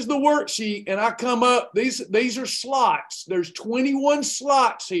this is the worksheet, and I come up, these are slots. There's 21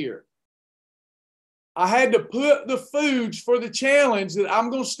 slots here. I had to put the foods for the challenge that I'm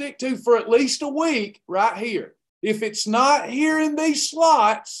going to stick to for at least a week right here. If it's not here in these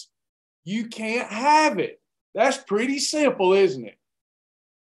slots, you can't have it. That's pretty simple, isn't it?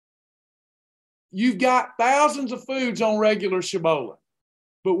 You've got thousands of foods on regular Shibboleth,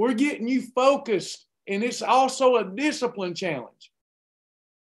 but we're getting you focused, and it's also a discipline challenge.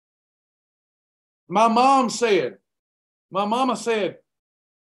 My mama said a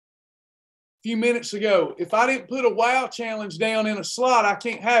few minutes ago, if I didn't put a wow challenge down in a slot, I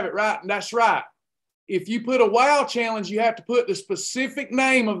can't have it, right? And that's right. If you put a wow challenge, you have to put the specific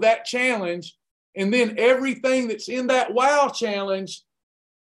name of that challenge, and then everything that's in that wow challenge,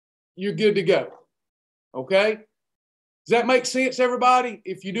 you're good to go. Okay? Does that make sense, everybody?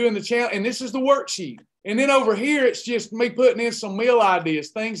 If you're doing the challenge, and this is the worksheet. And then over here, it's just me putting in some meal ideas,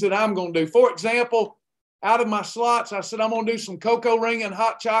 things that I'm going to do. For example, out of my slots, I said I'm going to do some cocoa ring and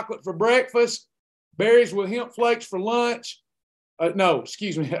hot chocolate for breakfast, berries with hemp flakes for lunch.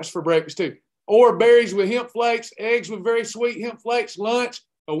 That's for breakfast too. Or berries with hemp flakes, eggs with very sweet hemp flakes, lunch,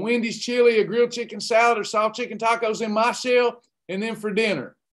 a Wendy's chili, a grilled chicken salad, or soft chicken tacos in my shell, and then for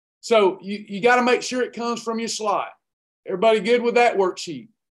dinner. So you got to make sure it comes from your slot. Everybody good with that worksheet?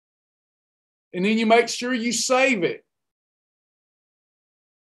 And then you make sure you save it.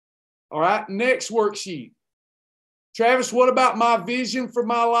 All right, next worksheet. Travis, what about my vision for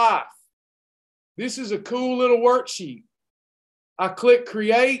my life? This is a cool little worksheet. I click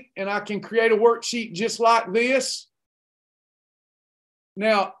create and I can create a worksheet just like this.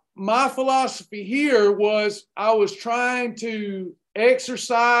 Now, my philosophy here was I was trying to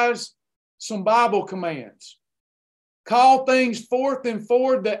exercise some Bible commands. Call things forth and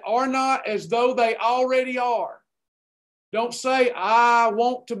forward that are not as though they already are. Don't say, I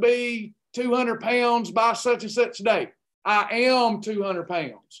want to be 200 pounds by such and such day. I am 200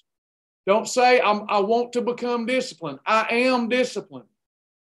 pounds. Don't say, I want to become disciplined. I am disciplined.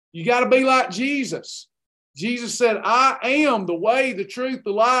 You got to be like Jesus. Jesus said, I am the way, the truth,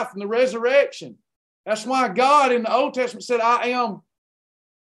 the life, and the resurrection. That's why God in the Old Testament said, I am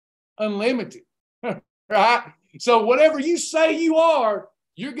unlimited. Right? So whatever you say you are,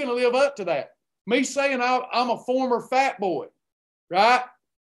 you're going to live up to that. Me saying I'm a former fat boy, right?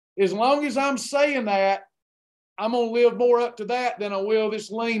 As long as I'm saying that, I'm going to live more up to that than I will this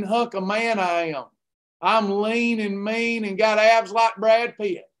lean hunk of man I am. I'm lean and mean and got abs like Brad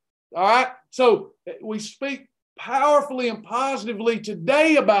Pitt. All right? So we speak powerfully and positively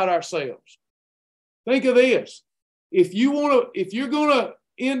today about ourselves. Think of this. If you're going to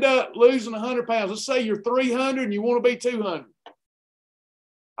end up losing 100 pounds, let's say you're 300 and you want to be 200.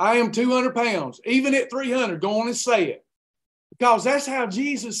 I am 200 pounds. Even at 300, go on and say it. Because that's how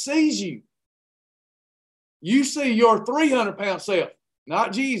Jesus sees you. You see your 300-pound self,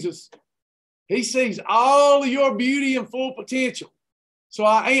 not Jesus. He sees all of your beauty and full potential. So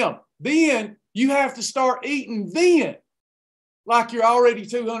I am. Then you have to start eating then like you're already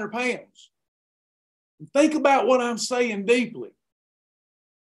 200 pounds. Think about what I'm saying deeply.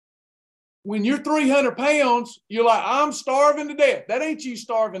 When you're 300 pounds, you're like, I'm starving to death. That ain't you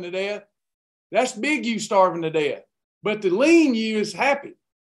starving to death. That's big you starving to death. But the lean you is happy.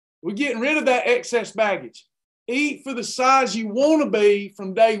 We're getting rid of that excess baggage. Eat for the size you want to be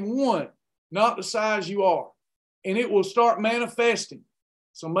from day one, not the size you are. And it will start manifesting.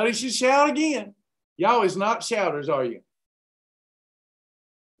 Somebody should shout again. Y'all is not shouters, are you?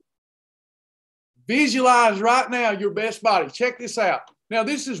 Visualize right now your best body. Check this out. Now,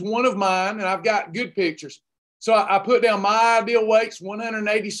 this is one of mine, and I've got good pictures. So I put down my ideal weight's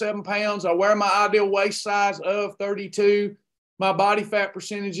 187 pounds. I wear my ideal waist size of 32. My body fat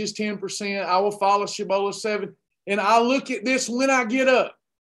percentage is 10%. I will follow Shibboleth 7. And I look at this when I get up.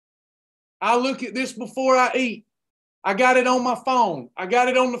 I look at this before I eat. I got it on my phone. I got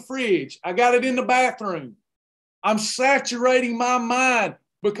it on the fridge. I got it in the bathroom. I'm saturating my mind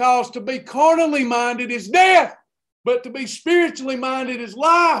because to be carnally minded is death, but to be spiritually minded is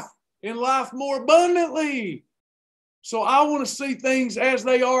life, and life more abundantly. So I want to see things as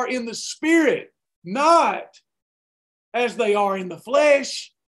they are in the spirit, not as they are in the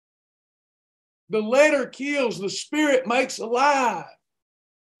flesh. The letter kills, the spirit makes alive.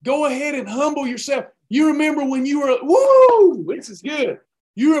 Go ahead and humble yourself. You remember when you were, woo, this is good.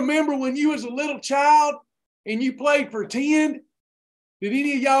 You remember when you was a little child and you played pretend? Did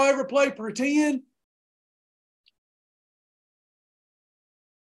any of y'all ever play pretend?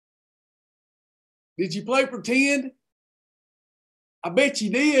 Did you play pretend? I bet you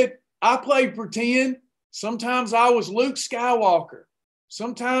did. I played pretend. Sometimes I was Luke Skywalker.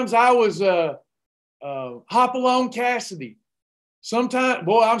 Sometimes I was Hopalong Cassidy. Sometimes,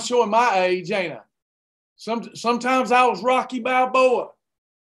 boy, I'm showing my age, ain't I? Sometimes I was Rocky Balboa.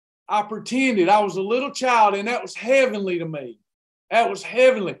 I pretended I was a little child, and that was heavenly to me. That was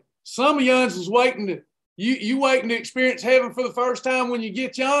heavenly. Some of y'all was waiting to experience heaven for the first time when you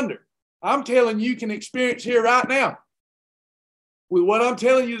get yonder. I'm telling you can experience here right now with what I'm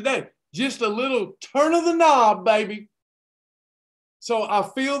telling you today. Just a little turn of the knob, baby. So I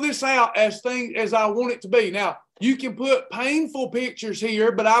feel this out as I want it to be. Now, you can put painful pictures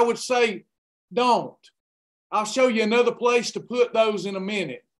here, but I would say don't. I'll show you another place to put those in a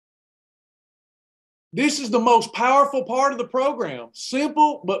minute. This is the most powerful part of the program.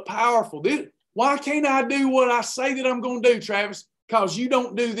 Simple, but powerful. Why can't I do what I say that I'm going to do, Travis? Because you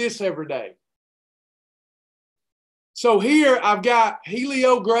don't do this every day. So here I've got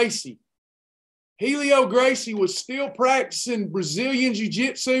Helio Gracie. Helio Gracie was still practicing Brazilian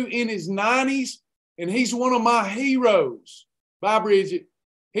Jiu-Jitsu in his 90s, and he's one of my heroes. Bye, Bridget.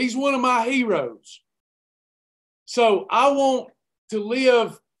 He's one of my heroes. So I want to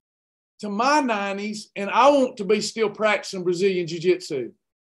live to my 90s, and I want to be still practicing Brazilian Jiu-Jitsu.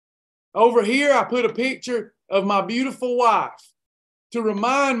 Over here, I put a picture of my beautiful wife to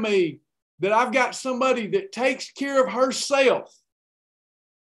remind me that I've got somebody that takes care of herself.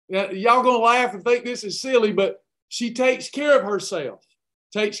 Now, y'all going to laugh and think this is silly, but she takes care of herself,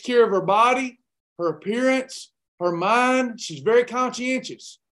 takes care of her body, her appearance, her mind. She's very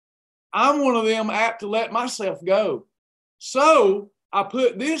conscientious. I'm one of them apt to let myself go. So I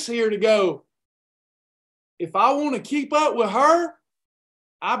put this here to go, if I want to keep up with her,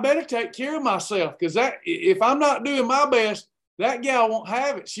 I better take care of myself, because that, if I'm not doing my best, that gal won't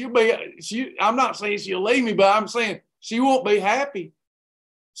have it. I'm not saying she'll leave me, but I'm saying she won't be happy.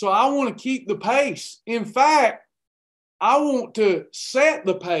 So I want to keep the pace. In fact, I want to set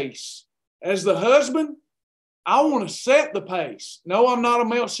the pace. As the husband, I want to set the pace. No, I'm not a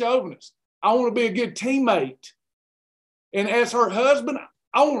male chauvinist. I want to be a good teammate. And as her husband,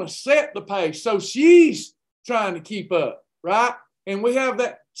 I want to set the pace. So she's trying to keep up, right? And we have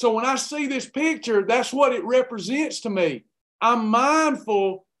that. So when I see this picture, that's what it represents to me. I'm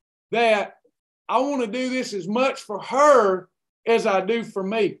mindful that I want to do this as much for her as I do for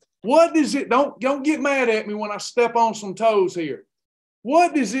me. What does it, don't get mad at me when I step on some toes here.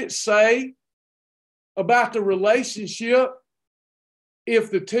 What does it say about the relationship if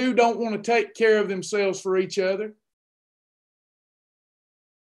the two don't want to take care of themselves for each other?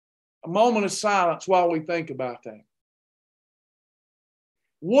 A moment of silence while we think about that.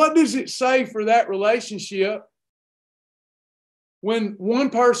 What does it say for that relationship when one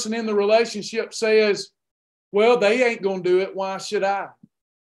person in the relationship says, well, they ain't going to do it, why should I?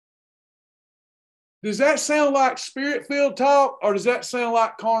 Does that sound like spirit-filled talk, or does that sound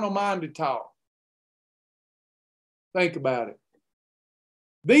like carnal-minded talk? Think about it.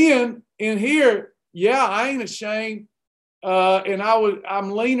 Then in here, yeah, I ain't ashamed, and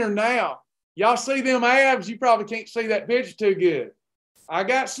I'm leaner now. Y'all see them abs? You probably can't see that picture too good. I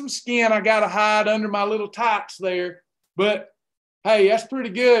got some skin I got to hide under my little tights there, but hey, that's pretty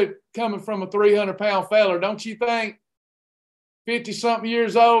good coming from a 300-pound fella, don't you think? 50-something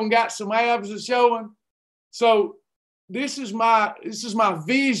years old and got some abs that's showing. So this is my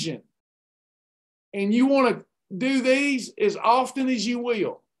vision. And you want to do these as often as you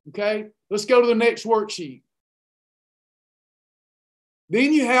will, okay? Let's go to the next worksheet.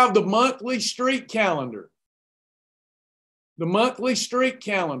 Then you have the monthly streak calendar. The monthly streak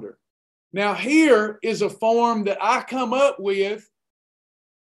calendar. Now here is a form that I come up with.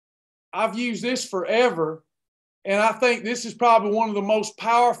 I've used this forever, and I think this is probably one of the most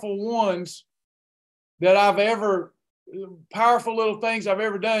powerful ones that powerful little things I've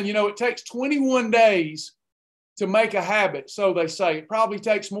ever done. You know, it takes 21 days to make a habit, so they say. It probably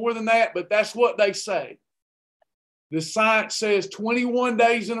takes more than that, but that's what they say. The science says 21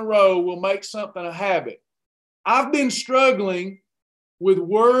 days in a row will make something a habit. I've been struggling with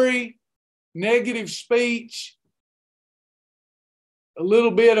worry, negative speech, a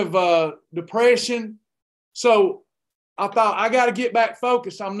little bit of depression. So I thought, I got to get back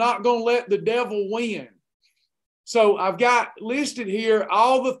focused. I'm not going to let the devil win. So I've got listed here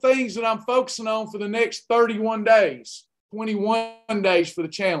all the things that I'm focusing on for the next 31 days, 21 days for the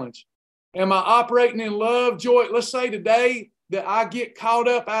challenge. Am I operating in love, joy? Let's say today that I get caught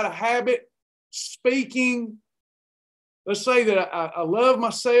up out of habit, speaking. Let's say that I love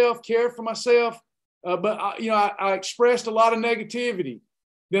myself, care for myself, but I expressed a lot of negativity.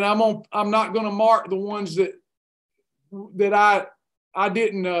 Then I'm not going to mark the ones that I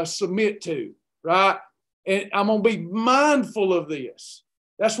didn't submit to, right? And I'm going to be mindful of this.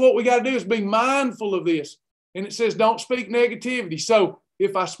 That's what we got to do, is be mindful of this. And it says don't speak negativity. So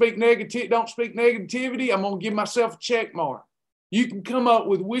if I don't speak negativity, I'm going to give myself a check mark. You can come up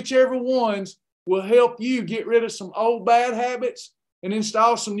with whichever ones will help you get rid of some old bad habits and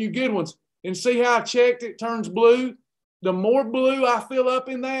install some new good ones. And see how I checked it turns blue? The more blue I fill up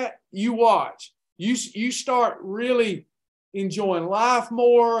in that, you watch. You start really enjoying life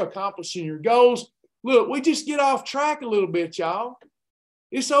more, accomplishing your goals. Look, we just get off track a little bit, y'all.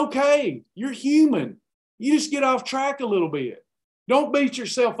 It's okay. You're human. You just get off track a little bit. Don't beat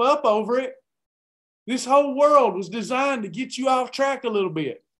yourself up over it. This whole world was designed to get you off track a little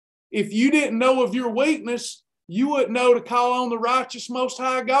bit. If you didn't know of your weakness, you wouldn't know to call on the righteous Most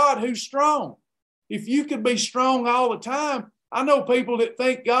High God who's strong. If you could be strong all the time, I know people that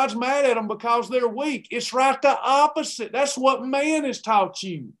think God's mad at them because they're weak. It's right the opposite. That's what man has taught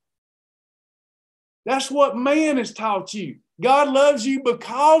you. That's what man has taught you. God loves you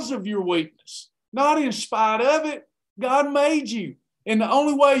because of your weakness, not in spite of it. God made you. And the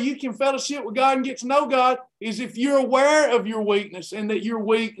only way you can fellowship with God and get to know God is if you're aware of your weakness and that you're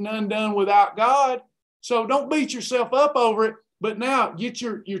weak and undone without God. So don't beat yourself up over it. But now get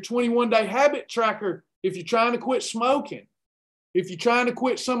your 21-day habit tracker if you're trying to quit smoking, if you're trying to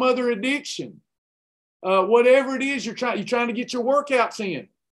quit some other addiction, whatever it is you're trying to get your workouts in.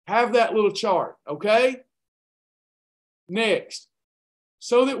 Have that little chart, okay? Next,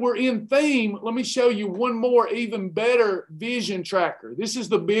 So that we're in theme, let me show you one more even better vision tracker. This is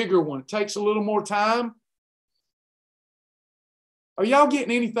the bigger one. It takes a little more time. Are y'all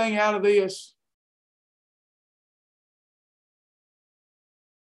getting anything out of this?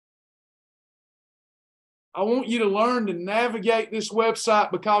 I want you to learn to navigate this website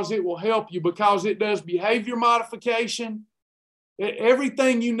because it will help you, because it does behavior modification.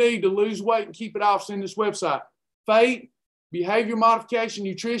 Everything you need to lose weight and keep it off is in this website. Faith, behavior modification,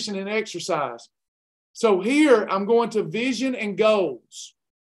 nutrition, and exercise. So here I'm going to vision and goals.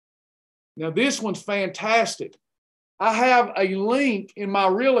 Now this one's fantastic. I have a link in my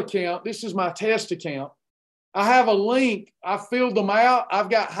real account. This is my test account. I have a link. I filled them out. I've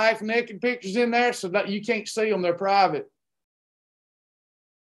got half naked pictures in there so that you can't see them. They're private.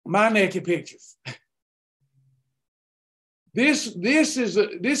 My naked pictures. This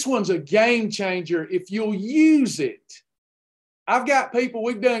one's a game changer if you'll use it. I've got people,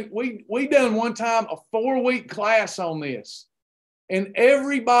 we done one time a 4-week class on this, and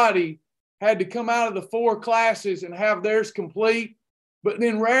everybody had to come out of the 4 classes and have theirs complete. But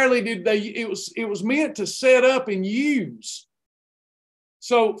then rarely did they, it was meant to set up and use.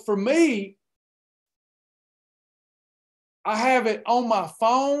 So for me, I have it on my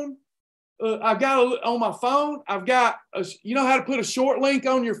phone. I've got on my phone, I've got, you know how to put a short link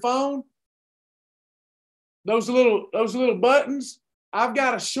on your phone? Those little buttons. I've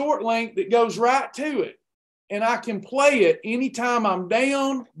got a short link that goes right to it. And I can play it anytime I'm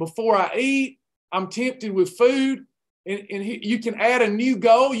down, before I eat, I'm tempted with food. And you can add a new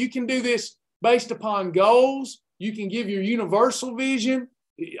goal. You can do this based upon goals. You can give your universal vision,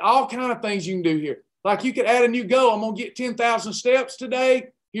 all kind of things you can do here. Like you could add a new goal. I'm going to get 10,000 steps today.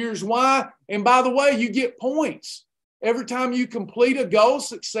 Here's why. And by the way, you get points. Every time you complete a goal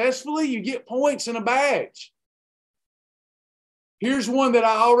successfully, you get points and a badge. Here's one that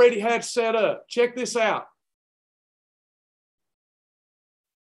I already had set up. Check this out.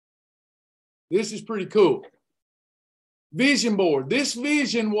 This is pretty cool. Vision board. This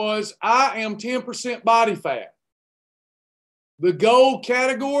vision was, I am 10% body fat. The goal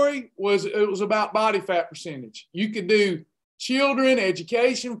category was, it was about body fat percentage. You could do children,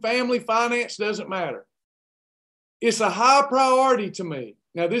 education, family, finance, doesn't matter. It's a high priority to me.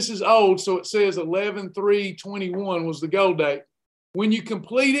 Now this is old, so it says 11/3/21 was the goal date. When you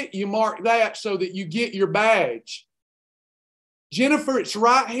complete it, you mark that so that you get your badge. Jennifer, it's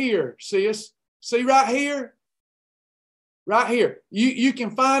right here, sis. See right here? Right here. You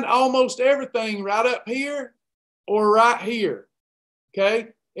can find almost everything right up here or right here. Okay?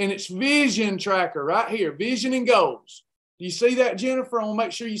 And it's vision tracker right here. Vision and goals. Do you see that, Jennifer? I want to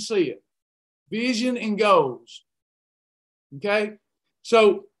make sure you see it. Vision and goals. Okay?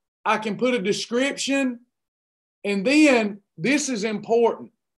 So I can put a description, and then this is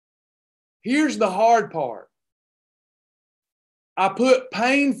important. Here's the hard part. I put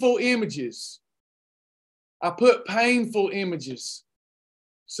painful images. I put painful images.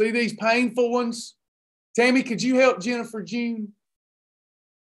 See these painful ones? Tammy, could you help Jennifer June?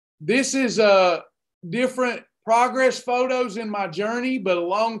 This is different progress photos in my journey, but a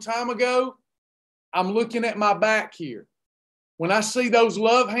long time ago. I'm looking at my back here. When I see those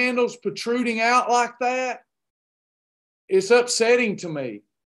love handles protruding out like that, it's upsetting to me.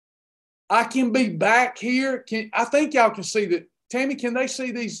 I can be back here. I think y'all can see that. Tammy, can they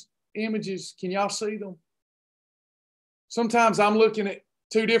see these images? Can y'all see them? Sometimes I'm looking at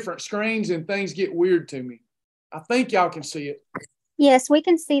 2 different screens and things get weird to me. I think y'all can see it. Yes, we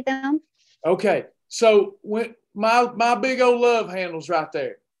can see them. Okay. So when my big old love handles right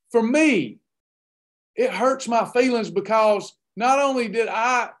there. For me, it hurts my feelings because not only did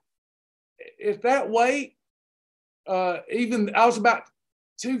I, at that weight, even I was about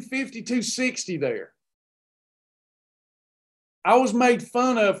 250, 260 there. I was made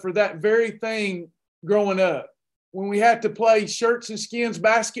fun of for that very thing growing up. When we had to play shirts and skins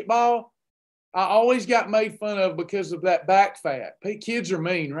basketball, I always got made fun of because of that back fat. Kids are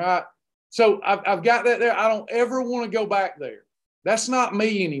mean, right? So I've got that there. I don't ever want to go back there. That's not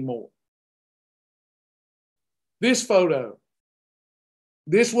me anymore. This photo.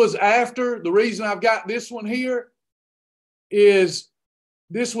 This was after. The reason I've got this one here is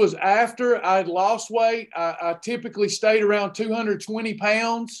this was after I'd lost weight. I typically stayed around 220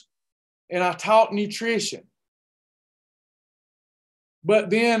 pounds, and I taught nutrition.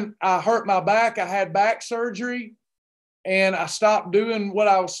 But then I hurt my back. I had back surgery, and I stopped doing what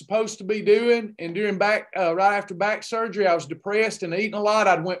I was supposed to be doing. And during right after back surgery, I was depressed and eating a lot.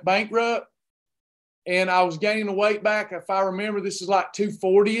 I went bankrupt, and I was gaining the weight back. If I remember, this is like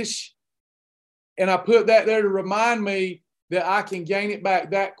 240-ish. And I put that there to remind me that I can gain it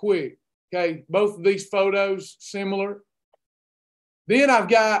back that quick. Okay, both of these photos similar. Then I've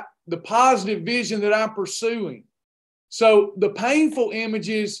got the positive vision that I'm pursuing. So the painful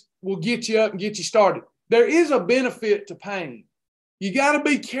images will get you up and get you started. There is a benefit to pain. You got to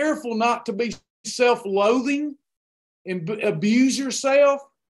be careful not to be self-loathing and abuse yourself,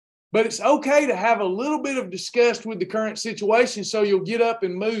 but it's okay to have a little bit of disgust with the current situation so you'll get up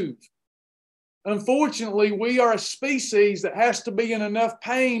and move. Unfortunately, we are a species that has to be in enough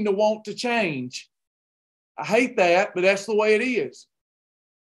pain to want to change. I hate that, but that's the way it is.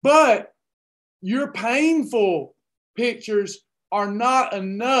 But your painful pictures are not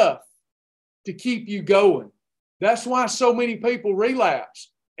enough to keep you going. That's why so many people relapse.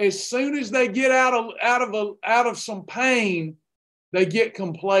 As soon as they get out of some pain, they get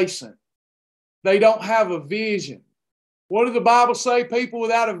complacent. They don't have a vision. What does the Bible say? People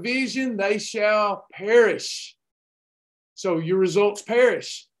without a vision, they shall perish. So your results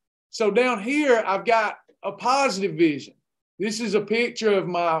perish. So down here, I've got a positive vision. This is a picture of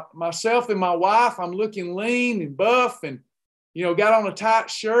myself and my wife. I'm looking lean and buff and, got on a tight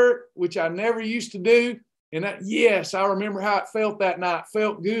shirt, which I never used to do. And yes, I remember how it felt that night.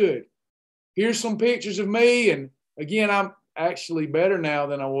 Felt good. Here's some pictures of me. And again, I'm actually better now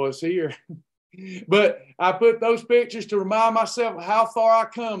than I was here. But I put those pictures to remind myself of how far I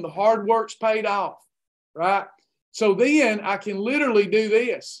come. The hard work's paid off, right? So then I can literally do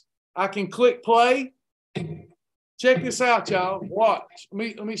this. I can click play. Check this out, y'all. Watch.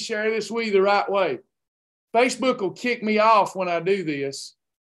 Let me share this with you the right way. Facebook will kick me off when I do this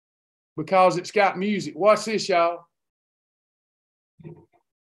because it's got music. Watch this, y'all.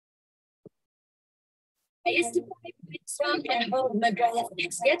 I used to play with some and hold my breath.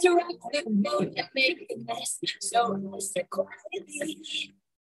 Scared to rock the boat and make a mess. So I said quietly.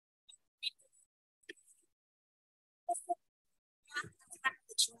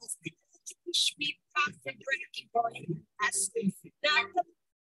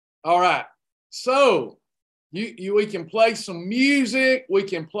 All right. So we can play some music. We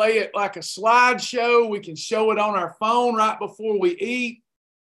can play it like a slideshow. We can show it on our phone right before we eat.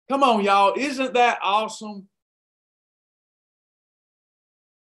 Come on, y'all. Isn't that awesome?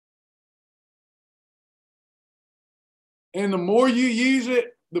 And the more you use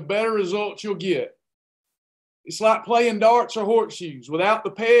it, the better results you'll get. It's like playing darts or horseshoes. Without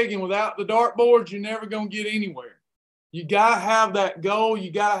the peg and without the dartboard, you're never going to get anywhere. You got to have that goal.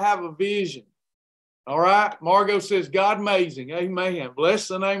 You got to have a vision. All right. Margot says, God amazing. Amen. Bless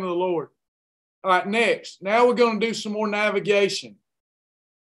the name of the Lord. All right. Next. Now we're going to do some more navigation.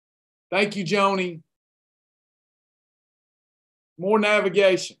 Thank you, Joni. More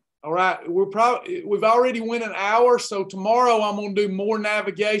navigation. All right. We've already went an hour. So tomorrow I'm going to do more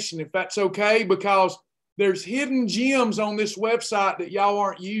navigation if that's okay, because there's hidden gems on this website that y'all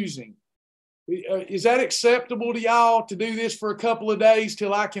aren't using. Is that acceptable to y'all to do this for a couple of days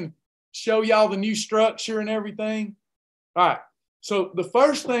till I can show y'all the new structure and everything? All right. So the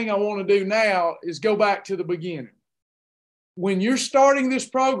first thing I want to do now is go back to the beginning. When you're starting this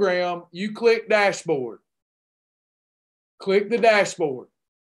program, you click dashboard. Click the dashboard.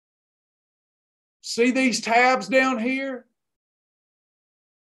 See these tabs down here?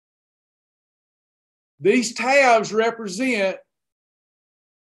 These tabs represent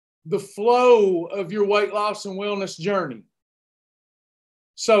the flow of your weight loss and wellness journey.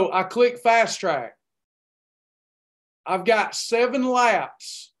 So I click fast track. I've got 7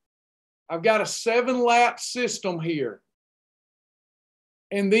 laps. I've got a 7-lap system here.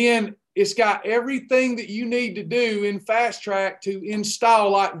 And then it's got everything that you need to do in fast track to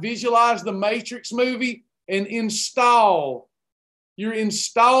install, like visualize the Matrix movie and install. You're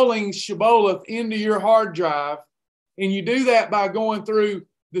installing Shibboleth into your hard drive. And you do that by going through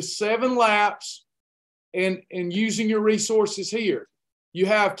the 7 laps and using your resources here. You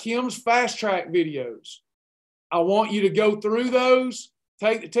have Kim's fast track videos. I want you to go through those,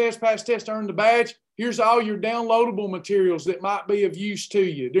 take the test, pass test, earn the badge. Here's all your downloadable materials that might be of use to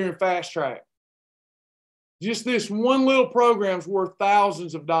you during fast track. Just this one little program's worth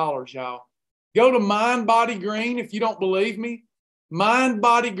thousands of dollars, y'all. Go to Mind Body Green if you don't believe me. Mind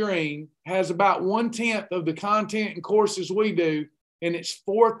Body Green has about 1/10 of the content and courses we do, and it's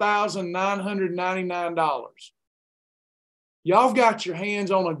 $4,999. Y'all have got your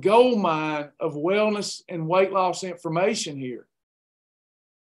hands on a gold mine of wellness and weight loss information here.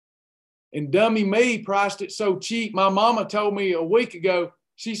 And dummy me priced it so cheap. My mama told me a week ago,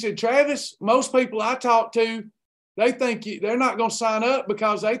 she said, Travis, most people I talk to, they think they're not going to sign up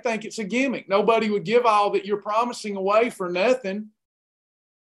because they think it's a gimmick. Nobody would give all that you're promising away for nothing.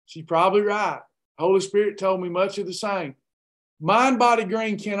 She's probably right. Holy Spirit told me much of the same. Mind Body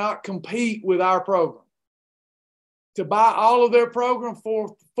Green cannot compete with our program. To buy all of their program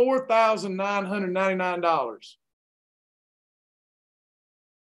for $4,999.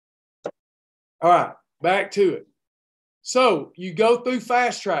 All right, back to it. So you go through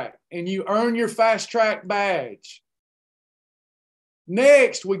Fast Track and you earn your Fast Track badge.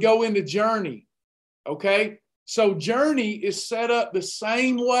 Next, we go into Journey, okay? So Journey is set up the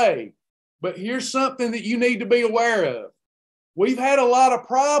same way, but here's something that you need to be aware of. We've had a lot of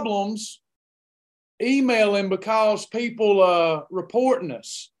problems emailing because people reporting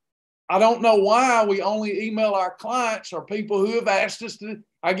us. I don't know why we only email our clients or people who have asked us to.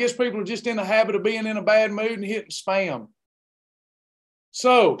 I guess people are just in the habit of being in a bad mood and hitting spam.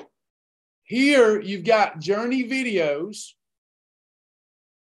 So here you've got Journey videos,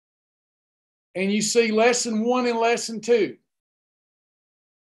 and you see lesson 1 and lesson 2.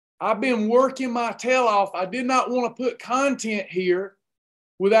 I've been working my tail off. I did not want to put content here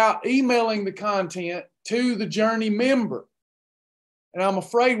without emailing the content to the Journey member. And I'm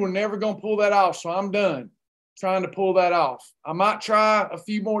afraid we're never going to pull that off. So I'm done trying to pull that off. I might try a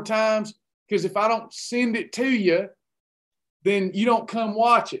few more times, because if I don't send it to you, then you don't come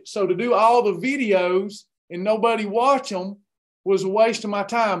watch it. So to do all the videos and nobody watch them was a waste of my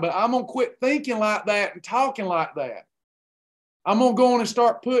time. But I'm going to quit thinking like that and talking like that. I'm going to go on and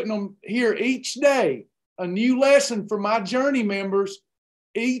start putting them here each day, a new lesson for my Journey members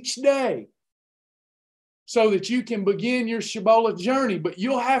each day, so that you can begin your Shibboleth journey. But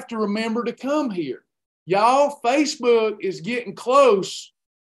you'll have to remember to come here. Y'all, Facebook is getting close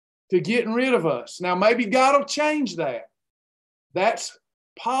to getting rid of us. Now, maybe God will change that. That's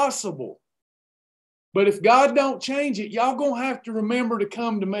possible. But if God don't change it, y'all going to have to remember to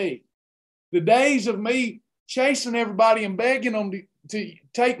come to me. The days of me chasing everybody and begging them to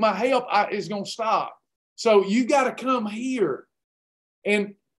take my help is going to stop. So you got to come here.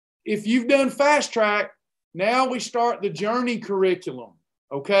 And if you've done Fast Track, now we start the Journey curriculum,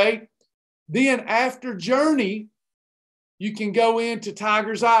 okay? Then after Journey, you can go into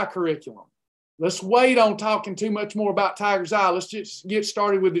Tiger's Eye curriculum. Let's wait on talking too much more about Tiger's Eye. Let's just get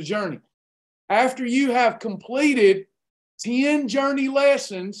started with the Journey. After you have completed 10 Journey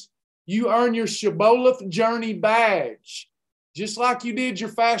lessons, you earn your Shibboleth Journey badge, just like you did your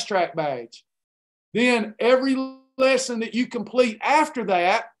Fast Track badge. Then every lesson that you complete after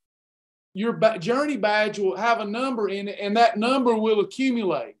that, your Journey badge will have a number in it, and that number will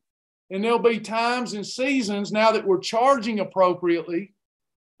accumulate. And there'll be times and seasons, now that we're charging appropriately,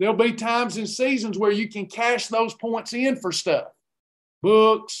 there'll be times and seasons where you can cash those points in for stuff,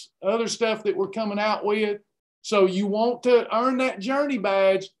 books, other stuff that we're coming out with. So you want to earn that Journey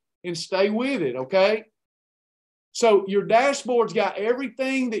badge and stay with it, okay? So your dashboard's got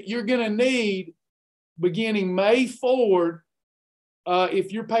everything that you're going to need beginning May forward,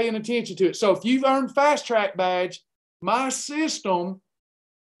 if you're paying attention to it. So if you've earned Fast Track badge, my system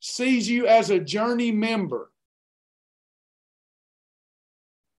sees you as a Journey member.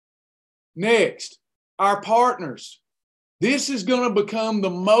 Next, our partners. This is going to become the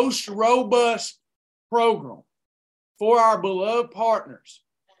most robust program for our beloved partners.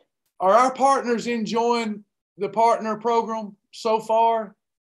 Are our partners enjoying the partner program so far?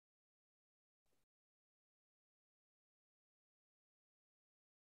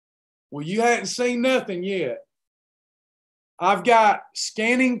 Well, you hadn't seen nothing yet. I've got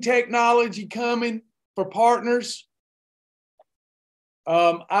scanning technology coming for partners.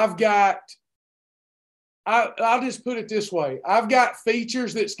 I'll just put it this way. I've got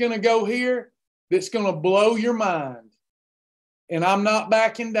features that's going to go here that's going to blow your mind. And I'm not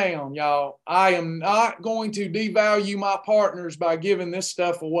backing down, y'all. I am not going to devalue my partners by giving this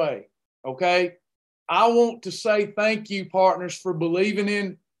stuff away, okay? I want to say thank you, partners, for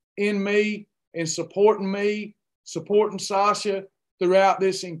believing in me and supporting Sasha throughout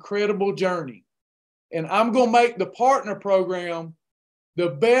this incredible journey. And I'm going to make the partner program the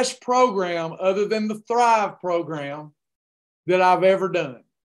best program other than the Thrive program that I've ever done,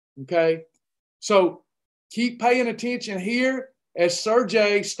 okay? So keep paying attention here. As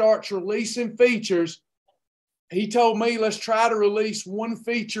Sergey starts releasing features, he told me, let's try to release one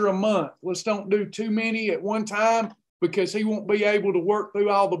feature a month. Let's don't do too many at one time, because he won't be able to work through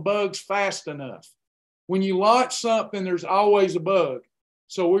all the bugs fast enough. When you launch something, there's always a bug.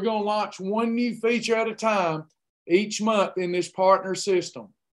 So we're going to launch one new feature at a time each month in this partner system,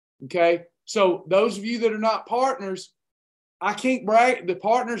 okay? So those of you that are not partners, I can't brag. The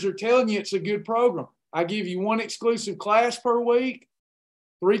partners are telling you it's a good program. I give you one exclusive class per week,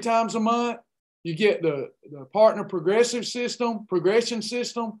 3 times a month. You get the partner progression system.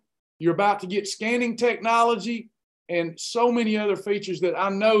 You're about to get scanning technology and so many other features that I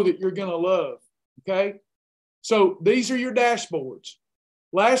know that you're going to love. Okay. So these are your dashboards.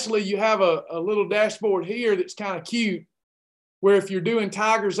 Lastly, you have a little dashboard here that's kind of cute, where if you're doing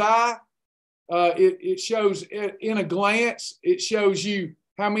Tiger's Eye, it shows in a glance, it shows you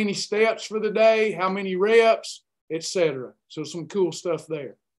how many steps for the day, how many reps, etc. So some cool stuff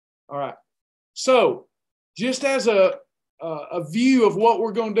there. All right. So just as a view of what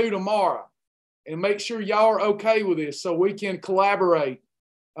we're going to do tomorrow, and make sure y'all are okay with this so we can collaborate.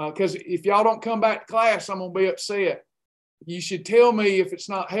 Because if y'all don't come back to class, I'm going to be upset. You should tell me if it's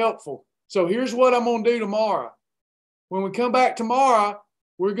not helpful. So here's what I'm going to do tomorrow. When we come back tomorrow,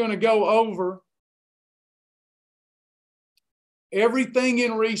 we're going to go over everything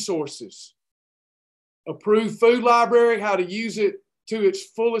in resources. Approved food library, how to use it to its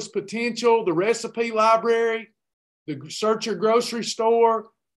fullest potential, the recipe library, the search your grocery store,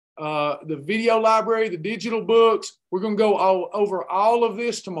 the video library, the digital books. We're going to go over all of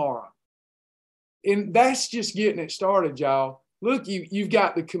this tomorrow. And that's just getting it started, y'all. Look, you've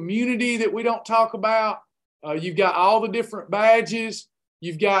got the community that we don't talk about. You've got all the different badges.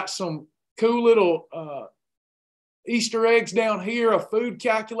 You've got some cool little Easter eggs down here, a food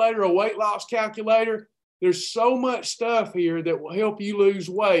calculator, a weight loss calculator. There's so much stuff here that will help you lose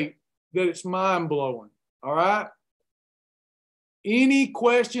weight that it's mind-blowing. All right? Any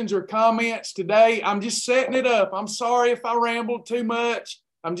questions or comments today? I'm just setting it up. I'm sorry if I rambled too much.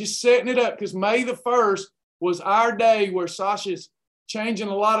 I'm just setting it up because May the 1st was our day where Sasha's changing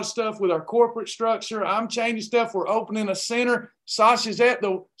a lot of stuff with our corporate structure. I'm changing stuff. We're opening a center. Sasha's at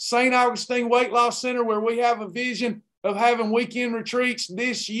the St. Augustine Weight Loss Center where we have a vision of having weekend retreats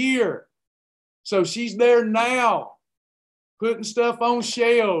this year. So she's there now, putting stuff on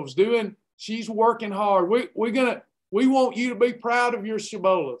shelves, she's working hard. We want you to be proud of your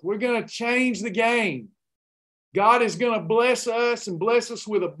Shibboleth. We're going to change the game. God is going to bless us and bless us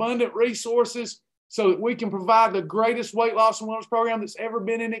with abundant resources so that we can provide the greatest weight loss and wellness program that's ever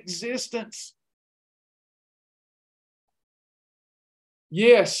been in existence.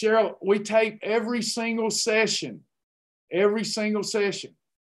 Yes, Cheryl, we tape every single session. Every single session.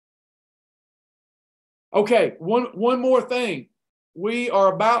 Okay, one more thing. We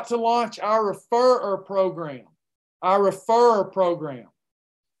are about to launch our referrer program. Our referrer program.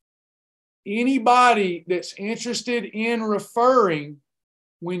 Anybody that's interested in referring,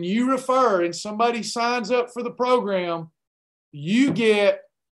 when you refer and somebody signs up for the program, you get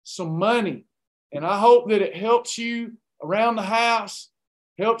some money. And I hope that it helps you around the house,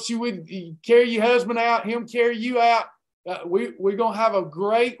 helps you with carry your husband out, him carry you out. We're going to have a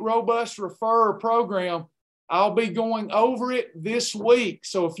great, robust referrer program. I'll be going over it this week.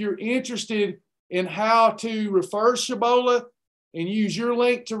 So if you're interested in how to refer Shibboleth and use your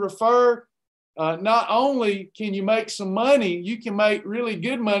link to refer, not only can you make some money, you can make really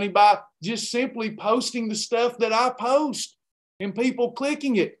good money by just simply posting the stuff that I post and people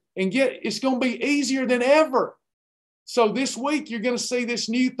clicking it and it's going to be easier than ever. So this week, you're going to see this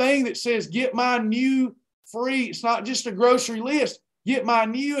new thing that says, get my new free, it's not just a grocery list, get my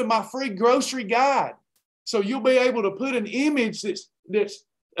new and my free grocery guide. So you'll be able to put an image that's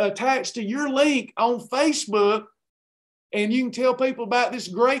attached to your link on Facebook, and you can tell people about this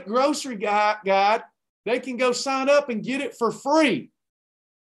great grocery guide. They can go sign up and get it for free.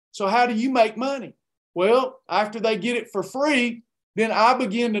 So how do you make money? Well, after they get it for free, then I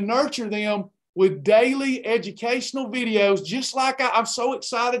begin to nurture them with daily educational videos, just like I'm so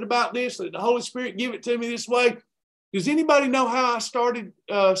excited about this, that the Holy Spirit give it to me this way. Does anybody know how I started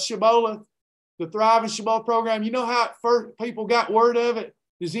Shibboleth, the Thrive in Shibboleth program? You know how at first people got word of it?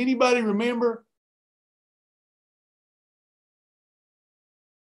 Does anybody remember?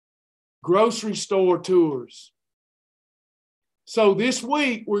 Grocery store tours. So this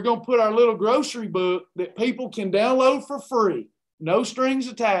week, we're going to put our little grocery book that people can download for free, no strings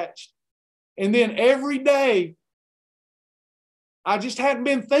attached. And then every day, I just hadn't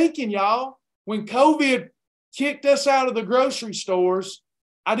been thinking, y'all, when COVID kicked us out of the grocery stores,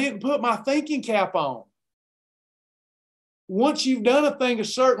 I didn't put my thinking cap on. Once you've done a thing a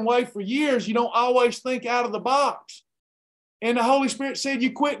certain way for years, you don't always think out of the box. And the Holy Spirit said,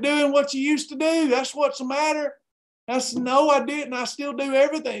 you quit doing what you used to do. That's what's the matter. I said, no, I didn't. I still do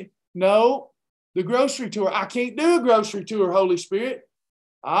everything. No, the grocery tour. I can't do a grocery tour, Holy Spirit.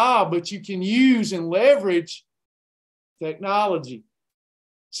 But you can use and leverage technology.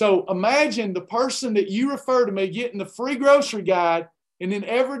 So imagine the person that you refer to me getting the free grocery guide, and then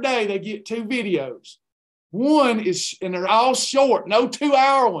every day they get 2 videos. One is, and they're all short, no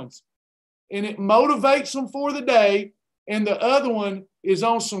 2-hour ones. And it motivates them for the day. And the other one is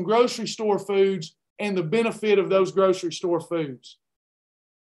on some grocery store foods, and the benefit of those grocery store foods.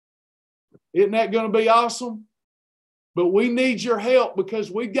 Isn't that going to be awesome? But we need your help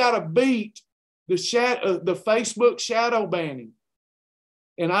because we've got to beat the Facebook shadow banning.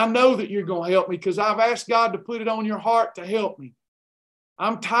 And I know that you're going to help me because I've asked God to put it on your heart to help me.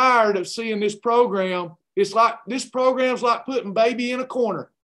 I'm tired of seeing this program. It's like this program's like putting baby in a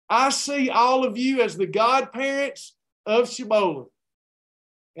corner. I see all of you as the godparents of Shibboleth.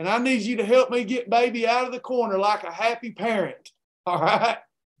 And I need you to help me get baby out of the corner like a happy parent. All right?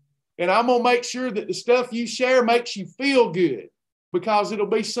 And I'm going to make sure that the stuff you share makes you feel good because it'll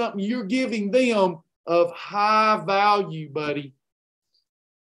be something you're giving them of high value, buddy.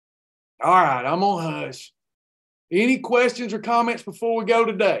 All right, I'm going to hush. Any questions or comments before we go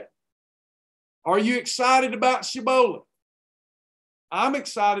today? Are you excited about Shibboleth? I'm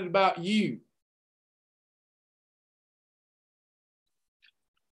excited about you.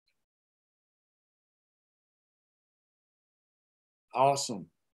 Awesome.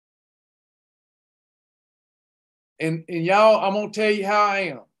 And y'all, I'm going to tell you how I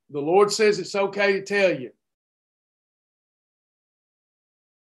am. The Lord says it's okay to tell you.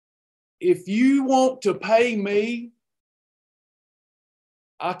 If you want to pay me,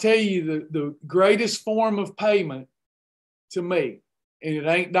 I'll tell you the greatest form of payment to me, and it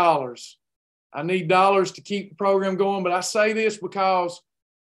ain't dollars. I need dollars to keep the program going, but I say this because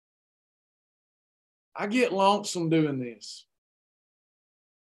I get lonesome doing this.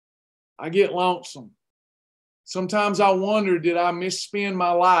 I get lonesome. Sometimes I wonder, did I misspend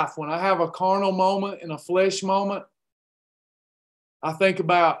my life? When I have a carnal moment and a flesh moment, I think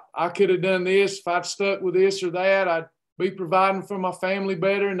about, I could have done this. If I'd stuck with this or that, I'd be providing for my family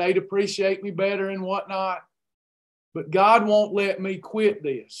better and they'd appreciate me better and whatnot. But God won't let me quit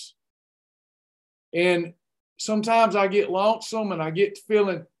this. And sometimes I get lonesome and I get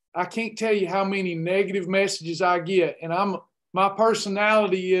feeling, I can't tell you how many negative messages I get. And my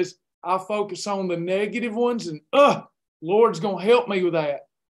personality is, I focus on the negative ones and, Lord's going to help me with that.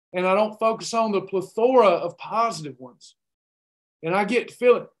 And I don't focus on the plethora of positive ones. And I get to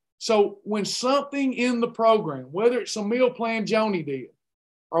feel it. So when something in the program, whether it's a meal plan Joni did,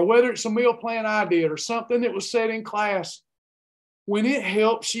 or whether it's a meal plan I did, or something that was said in class, when it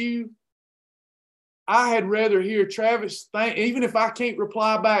helps you, I had rather hear Travis think, even if I can't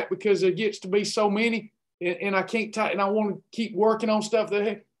reply back because there gets to be so many, and I can't type, and I want to keep working on stuff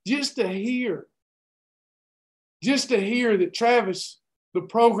that just to hear that Travis, the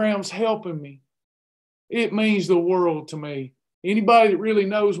program's helping me, it means the world to me. Anybody that really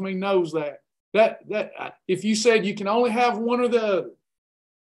knows me knows that. That if you said you can only have one or the other,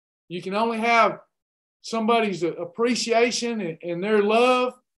 you can only have somebody's appreciation and their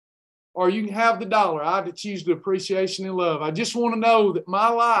love, or you can have the dollar. I had to choose the appreciation and love. I just want to know that my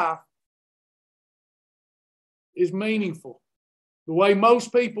life is meaningful. The way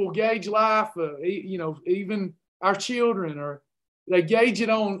most people gauge life, even our children, or they gauge it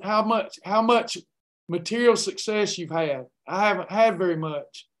on how much material success you've had. I haven't had very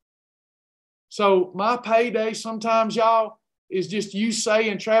much. So my payday sometimes, y'all, is just you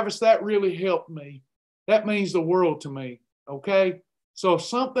saying, Travis, that really helped me. That means the world to me, okay? So if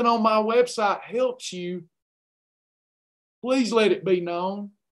something on my website helps you, please let it be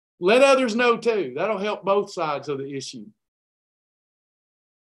known. Let others know too. That'll help both sides of the issue.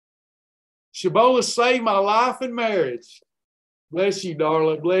 Shibboleth saved my life and marriage. Bless you,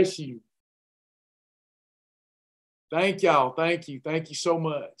 darling. Bless you. Thank y'all. Thank you. Thank you so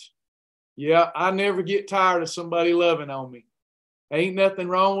much. Yeah, I never get tired of somebody loving on me. Ain't nothing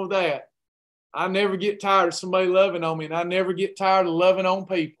wrong with that. I never get tired of somebody loving on me, and I never get tired of loving on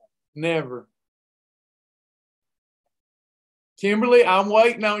people. Never. Kimberly, I'm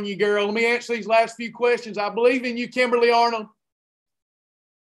waiting on you, girl. Let me answer these last few questions. I believe in you, Kimberly Arnold.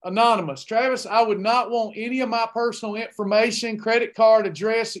 Anonymous. Travis, I would not want any of my personal information, credit card,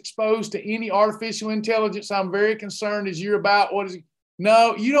 address exposed to any artificial intelligence. I'm very concerned as you're about what is.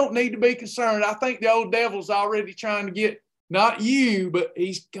 No, you don't need to be concerned. I think the old devil's already trying to get, not you, but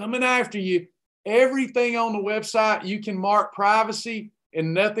he's coming after you. Everything on the website, you can mark privacy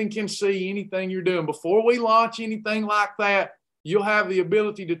and nothing can see anything you're doing. Before we launch anything like that, you'll have the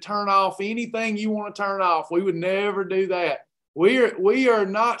ability to turn off anything you want to turn off. We would never do that. We are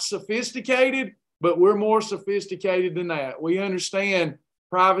not sophisticated, but we're more sophisticated than that. We understand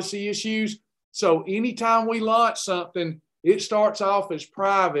privacy issues. So anytime we launch something, it starts off as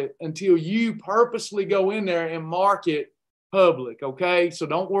private until you purposely go in there and mark it public, okay? So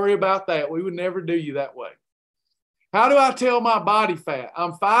don't worry about that. We would never do you that way. How do I tell my body fat?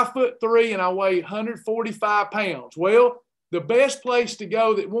 I'm 5'3" and I weigh 145 pounds. Well, the best place to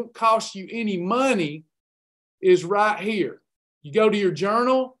go that won't cost you any money is right here. You go to your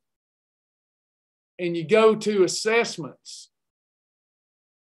journal and you go to assessments.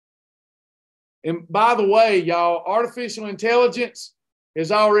 And by the way, y'all, artificial intelligence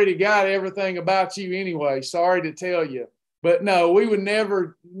has already got everything about you anyway. Sorry to tell you. But no, we would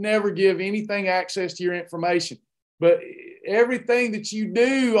never give anything access to your information. But everything that you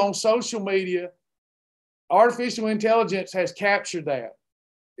do on social media, artificial intelligence has captured that.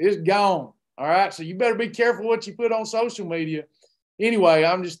 It's gone. All right. So you better be careful what you put on social media. Anyway,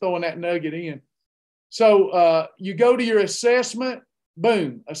 I'm just throwing that nugget in. So you go to your assessment,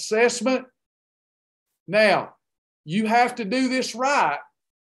 boom, assessment. Now, you have to do this right.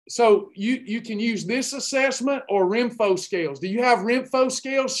 So you can use this assessment or RIMFO scales. Do you have RIMFO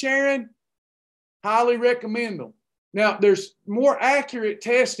scales, Sharon? Highly recommend them. Now, there's more accurate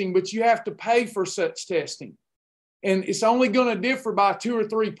testing, but you have to pay for such testing. And it's only going to differ by 2 or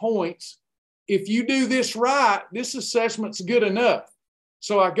 3 points. If you do this right, this assessment's good enough.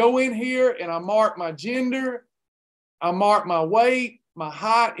 So I go in here and I mark my gender, I mark my weight, my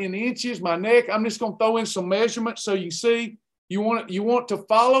height in inches, my neck. I'm just going to throw in some measurements so you see. You want to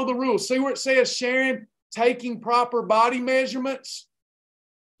follow the rules. See where it says, Sharon, taking proper body measurements?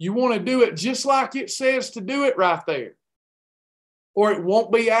 You want to do it just like it says to do it right there, or it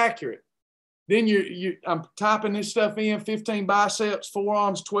won't be accurate. Then I'm typing this stuff in, 15 biceps,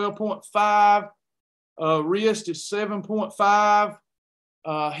 forearms 12.5, wrist is 7.5,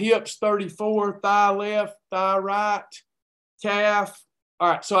 hips 34, thigh left, thigh right, calf. All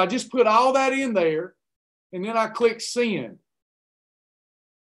right, so I just put all that in there, and then I click send.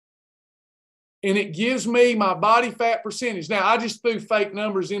 And it gives me my body fat percentage. Now, I just threw fake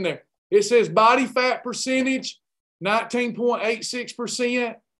numbers in there. It says body fat percentage,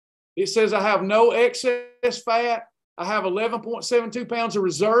 19.86%. It says I have no excess fat. I have 11.72 pounds of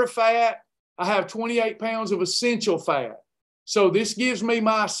reserve fat. I have 28 pounds of essential fat. So this gives me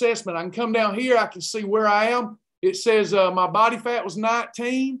my assessment. I can come down here. I can see where I am. It says my body fat was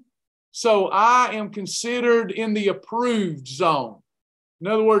 19. So I am considered in the approved zone. In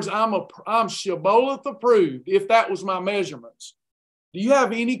other words, I'm Shibboleth approved if that was my measurements. Do you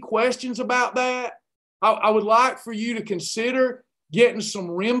have any questions about that? I would like for you to consider getting some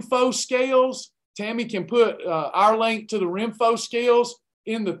RIMFO scales. Tammy can put our link to the RIMFO scales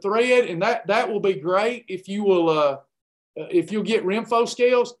in the thread, and that will be great if you will. If you'll get RIMFO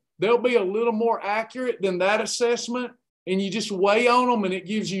scales, they'll be a little more accurate than that assessment, and you just weigh on them, and it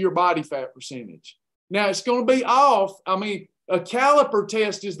gives you your body fat percentage. Now it's going to be off. I mean, a caliper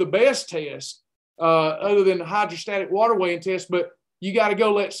test is the best test, other than the hydrostatic water weighing test, but you got to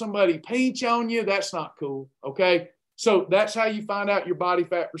go let somebody pinch on you. That's not cool. Okay. So that's how you find out your body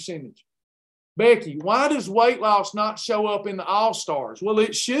fat percentage. Becky, why does weight loss not show up in the All-Stars? Well,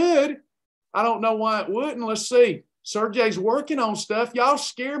 it should. I don't know why it wouldn't. Let's see. Sergey's working on stuff. Y'all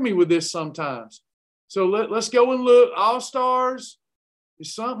scare me with this sometimes. So let's go and look. All-Stars.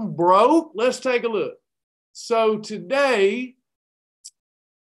 Is something broke? Let's take a look. So today,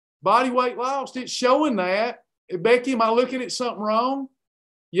 body weight lost, it's showing that. Becky, am I looking at something wrong?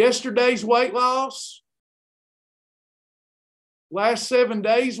 Yesterday's weight loss, last 7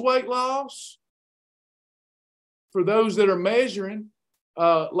 days weight loss, for those that are measuring,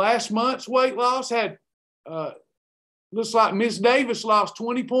 last month's weight loss had, looks like Miss Davis lost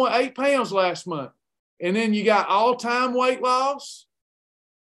 20.8 pounds last month. And then you got all-time weight loss.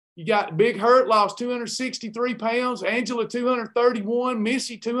 You got Big Hurt lost 263 pounds, Angela 231,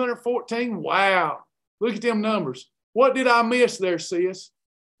 Missy 214. Wow. Look at them numbers. What did I miss there, sis?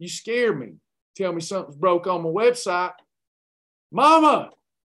 You scare me. Tell me something's broke on my website. Mama.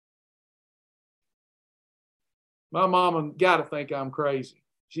 My mama got to think I'm crazy.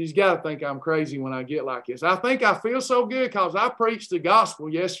 She's got to think I'm crazy when I get like this. I think I feel so good because I preached the gospel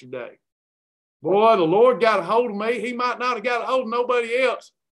yesterday. Boy, the Lord got a hold of me. He might not have got a hold of nobody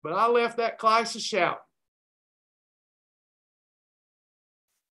else, but I left that class a shout.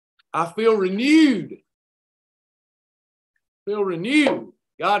 I feel renewed. Feel renewed.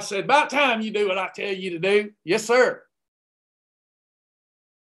 God said, about time you do what I tell you to do. Yes, sir.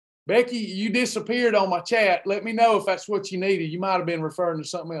 Becky, you disappeared on my chat. Let me know if that's what you needed. You might have been referring to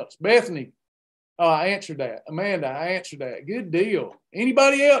something else. Bethany, oh, I answered that. Amanda, I answered that. Good deal.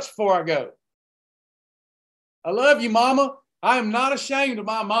 Anybody else before I go? I love you, Mama. I am not ashamed of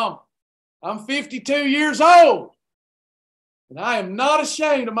my mama. I'm 52 years old, and I am not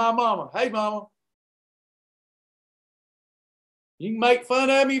ashamed of my mama. Hey, Mama. You can make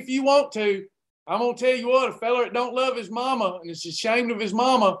fun of me if you want to. I'm going to tell you what, a fella that don't love his mama and is ashamed of his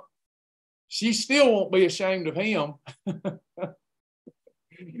mama, she still won't be ashamed of him.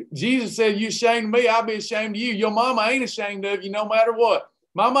 Jesus said, you ashamed of me, I'll be ashamed of you. Your mama ain't ashamed of you no matter what.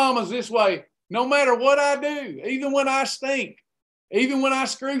 My mama's this way. No matter what I do, even when I stink, even when I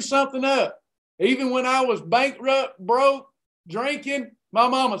screw something up, even when I was bankrupt, broke, drinking, my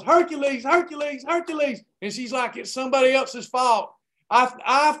mama's Hercules, Hercules, Hercules. And she's like, it's somebody else's fault.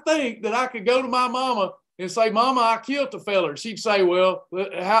 I think that I could go to my mama and say, Mama, I killed the feller. She'd say, well,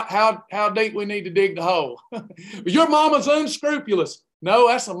 how deep we need to dig the hole. Your mama's unscrupulous. No,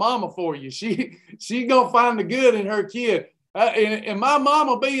 that's a mama for you. She's going to find the good in her kid. And my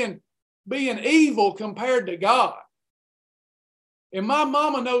mama being evil compared to God. And my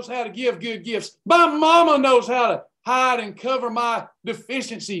mama knows how to give good gifts. My mama knows how to hide and cover my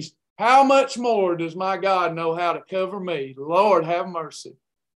deficiencies. How much more does my God know how to cover me? Lord, have mercy.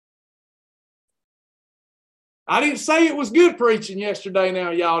 I didn't say it was good preaching yesterday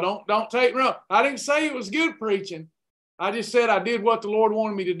now, y'all. Don't take me wrong. I didn't say it was good preaching. I just said I did what the Lord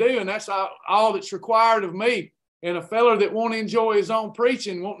wanted me to do, and that's all that's required of me. And a feller that won't enjoy his own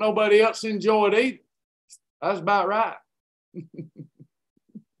preaching won't nobody else enjoy it either. That's about right.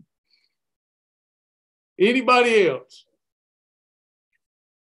 Anybody else?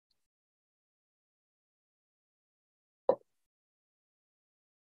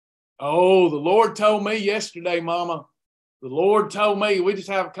 Oh, the Lord told me yesterday, Mama. The Lord told me, we just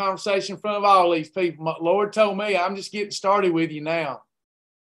have a conversation in front of all these people. The Lord told me, I'm just getting started with you now.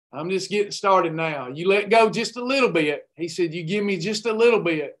 I'm just getting started now. You let go just a little bit. He said, you give me just a little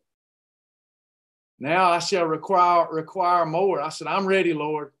bit. Now I shall require more. I said, I'm ready,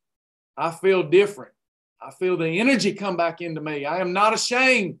 Lord. I feel different. I feel the energy come back into me. I am not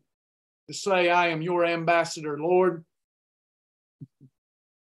ashamed to say I am your ambassador, Lord.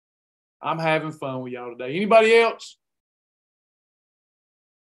 I'm having fun with y'all today. Anybody else?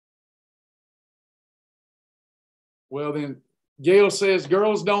 Well, then Gail says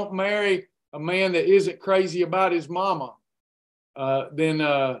girls don't marry a man that isn't crazy about his mama. Then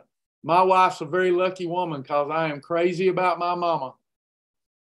my wife's a very lucky woman because I am crazy about my mama.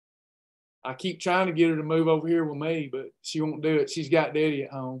 I keep trying to get her to move over here with me, but she won't do it. She's got daddy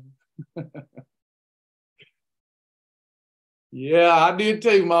at home. Yeah, I did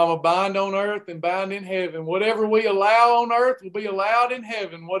too, Mama. Bind on earth and bind in heaven. Whatever we allow on earth will be allowed in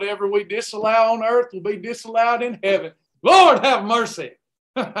heaven. Whatever we disallow on earth will be disallowed in heaven. Lord, have mercy.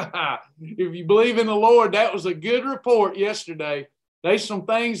 If you believe in the Lord, that was a good report yesterday. There's some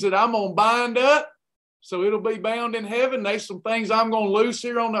things that I'm going to bind up, so it'll be bound in heaven. There's some things I'm going to loose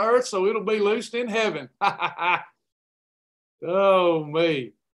here on the earth, so it'll be loosed in heaven. Oh,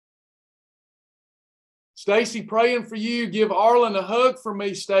 me. Stacy, praying for you. Give Arlen a hug for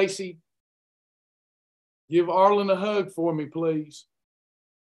me, Stacy. Give Arlen a hug for me, please.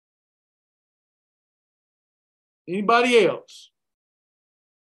 Anybody else?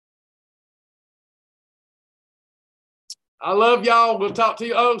 I love y'all. We'll talk to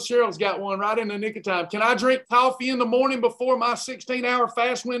you. Oh, Cheryl's got one right in the nick of time. Can I drink coffee in the morning before my 16-hour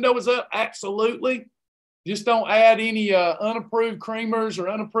fast window is up? Absolutely. Just don't add any unapproved creamers or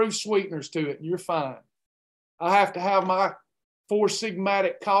unapproved sweeteners to it. You're fine. I have to have my 4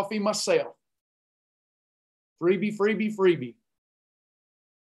 Sigmatic coffee myself. Freebie, freebie, freebie.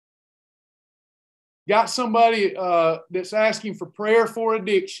 Got somebody that's asking for prayer for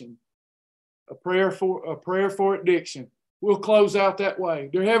addiction. A prayer for addiction. We'll close out that way.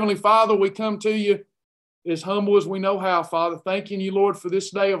 Dear Heavenly Father, we come to you as humble as we know how, Father. Thanking you, Lord, for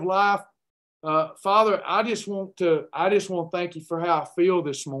this day of life. Father, I just want to thank you for how I feel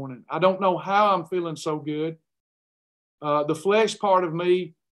this morning. I don't know how I'm feeling so good. The flesh part of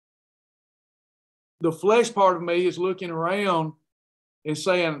me is looking around and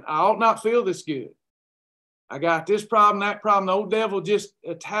saying, I ought not feel this good. I got this problem, that problem. The old devil just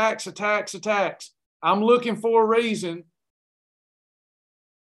attacks. I'm looking for a reason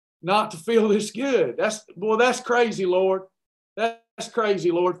not to feel this good. That's crazy, Lord. That's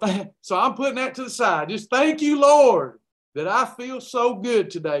crazy, Lord. So I'm putting that to the side. Just thank you, Lord, that I feel so good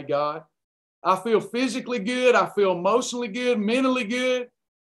today, God. I feel physically good. I feel emotionally good, mentally good.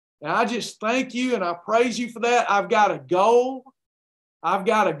 And I just thank you and I praise you for that. I've got a goal. I've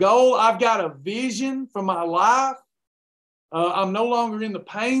got a vision for my life. I'm no longer in the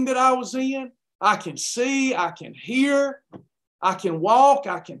pain that I was in. I can see, I can hear, I can walk,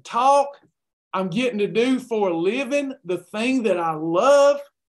 I can talk. I'm getting to do for a living the thing that I love.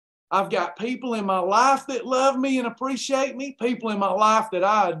 I've got people in my life that love me and appreciate me, people in my life that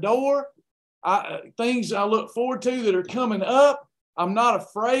I adore, things I look forward to that are coming up. I'm not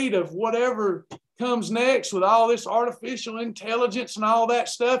afraid of whatever comes next with all this artificial intelligence and all that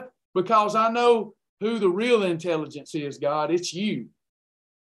stuff. because I know who the real intelligence is, God. It's you.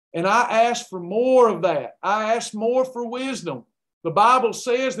 And I ask for more of that. I ask more for wisdom. The Bible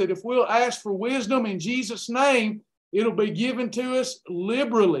says that if we'll ask for wisdom in Jesus' name, it'll be given to us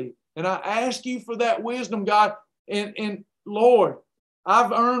liberally. And I ask you for that wisdom, God. And Lord,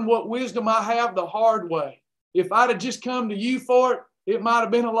 I've earned what wisdom I have the hard way. If I'd have just come to you for it, it might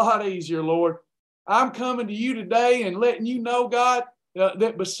have been a lot easier, Lord. I'm coming to you today and letting you know, God,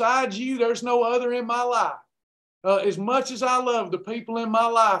 that besides you, there's no other in my life. As much as I love the people in my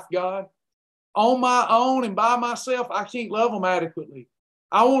life, God, on my own and by myself, I can't love them adequately.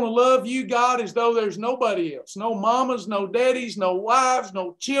 I want to love you, God, as though there's nobody else. No mamas, no daddies, no wives,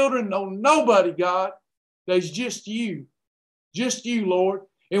 no children, no nobody, God. There's just you. Just you, Lord.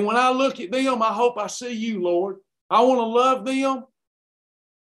 And when I look at them, I hope I see you, Lord. I want to love them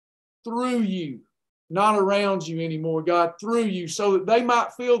through you, not around you anymore, God, through you, so that they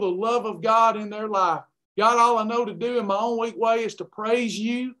might feel the love of God in their life. God, all I know to do in my own weak way is to praise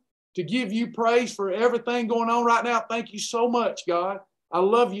you, to give you praise for everything going on right now. Thank you so much, God. I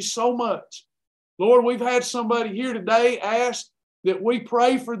love you so much. Lord, we've had somebody here today ask that we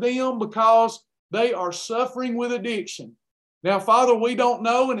pray for them because they are suffering with addiction. Now, Father, we don't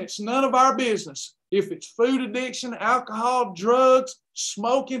know, and it's none of our business. If it's food addiction, alcohol, drugs,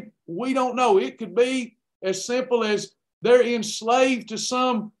 smoking, we don't know. It could be as simple as they're enslaved to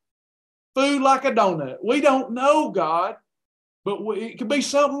some food like a donut. We don't know, God, but it could be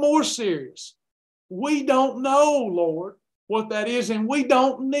something more serious. We don't know, Lord, what that is, and we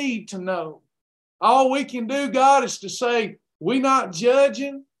don't need to know. All we can do, God, is to say, we're not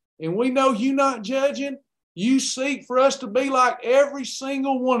judging, and we know you're not judging. You seek for us to be like every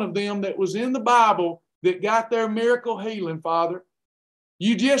single one of them that was in the Bible that got their miracle healing, Father.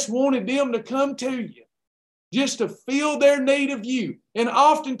 You just wanted them to come to you, just to feel their need of you. And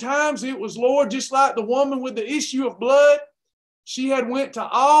oftentimes it was, Lord, just like the woman with the issue of blood, she had went to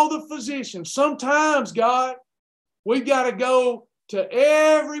all the physicians. Sometimes, God, we got to go to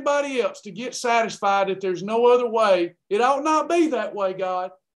everybody else to get satisfied that there's no other way. It ought not be that way,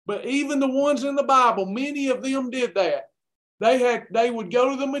 God. But even the ones in the Bible, many of them did that. They would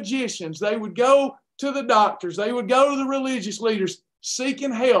go to the magicians. They would go to the doctors. They would go to the religious leaders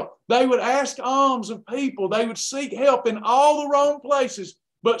seeking help. They would ask alms of people. They would seek help in all the wrong places.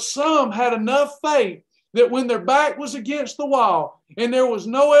 But some had enough faith that when their back was against the wall and there was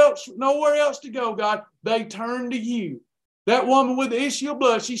nowhere else to go, God, they turned to you. That woman with the issue of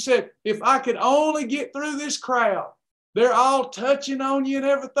blood, she said, if I could only get through this crowd, they're all touching on you and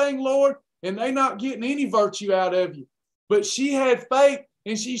everything, Lord, and they're not getting any virtue out of you. But she had faith,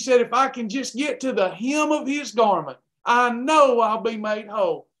 and she said, if I can just get to the hem of his garment, I know I'll be made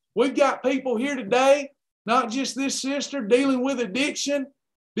whole. We've got people here today, not just this sister, dealing with addiction,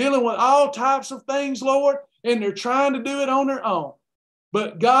 dealing with all types of things, Lord, and they're trying to do it on their own.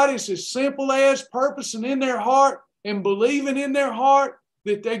 But God, it's as simple as purposing in their heart and believing in their heart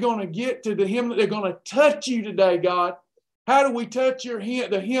that they're going to get to the hem, that they're going to touch you today, God. How do we touch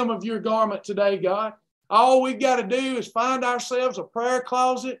the hem of your garment today, God? All we've got to do is find ourselves a prayer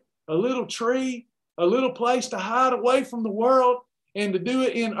closet, a little tree, a little place to hide away from the world, and to do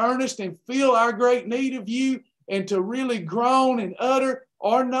it in earnest and feel our great need of you, and to really groan and utter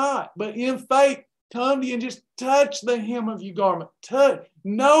or not, but in faith, come to you and just touch the hem of your garment.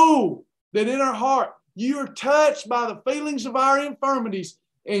 Know that in our heart, you are touched by the feelings of our infirmities,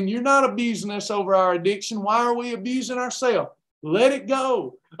 and you're not abusing us over our addiction. Why are we abusing ourselves? Let it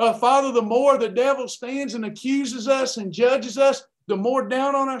go. Father, the more the devil stands and accuses us and judges us, the more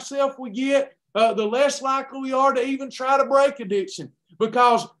down on ourselves we get, the less likely we are to even try to break addiction,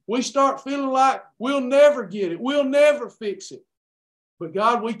 because we start feeling like we'll never get it. We'll never fix it. But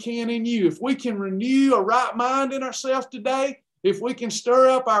God, we can in you. If we can renew a right mind in ourselves today, if we can stir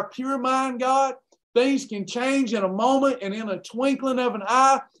up our pure mind, God, things can change in a moment and in a twinkling of an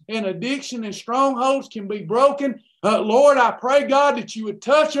eye, and addiction and strongholds can be broken. Lord, I pray, God, that you would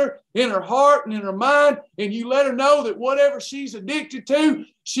touch her in her heart and in her mind, and you let her know that whatever she's addicted to,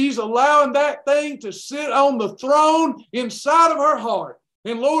 she's allowing that thing to sit on the throne inside of her heart.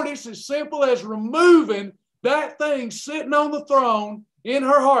 And Lord, it's as simple as removing that thing sitting on the throne in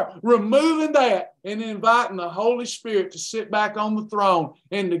her heart, removing that and inviting the Holy Spirit to sit back on the throne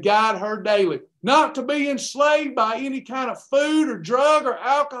and to guide her daily. Not to be enslaved by any kind of food or drug or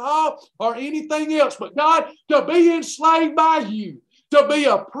alcohol or anything else, but God, to be enslaved by you, to be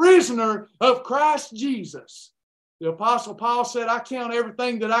a prisoner of Christ Jesus. The Apostle Paul said, I count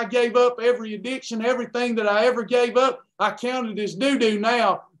everything that I gave up, every addiction, everything that I ever gave up, I count it as doo-doo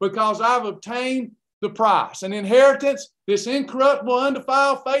now, because I've obtained the price. An inheritance, this incorruptible,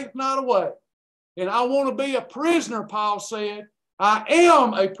 undefiled, faith not away. And I want to be a prisoner, Paul said. I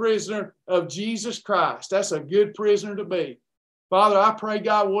am a prisoner of Jesus Christ. That's a good prisoner to be. Father, I pray,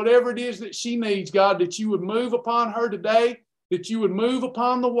 God, whatever it is that she needs, God, that you would move upon her today, that you would move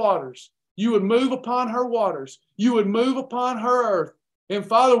upon the waters. You would move upon her waters. You would move upon her earth. And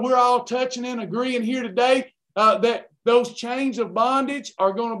Father, we're all touching and agreeing here today that those chains of bondage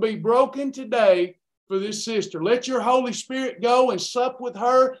are going to be broken today for this sister. Let your Holy Spirit go and sup with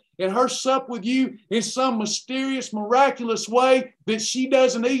her and her sup with you in some mysterious, miraculous way that she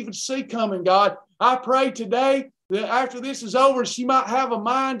doesn't even see coming, God. I pray today that after this is over, she might have a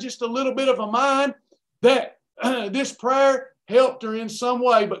mind, just a little bit of a mind, that this prayer helped her in some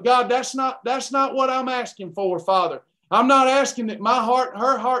way. But God, that's not what I'm asking for, Father. I'm not asking that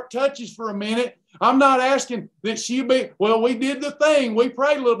her heart touches for a minute. I'm not asking that she be, well, we did the thing. We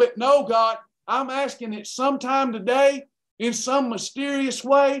prayed a little bit. No, God, I'm asking that sometime today, in some mysterious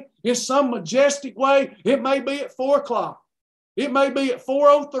way, in some majestic way, it may be at 4 o'clock. It may be at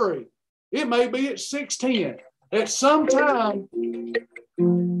 4:03. It may be at 6:10. At some time,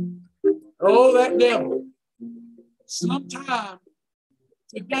 oh, that devil. Sometime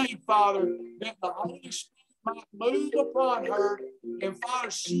today, Father, that the Holy Spirit might move upon her, and Father,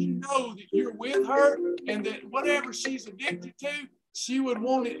 she know that you're with her, and that whatever she's addicted to, she would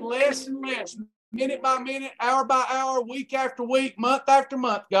want it less and less, minute by minute, hour by hour, week after week, month after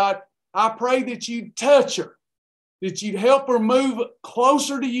month. God, I pray that you'd touch her, that you'd help her move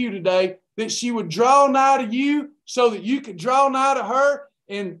closer to you today, that she would draw nigh to you so that you could draw nigh to her.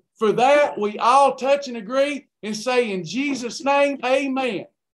 And for that, we all touch and agree and say, in Jesus' name, amen.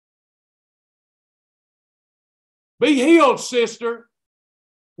 Be healed, sister.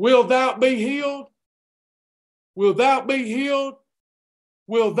 Will thou be healed? Will thou be healed?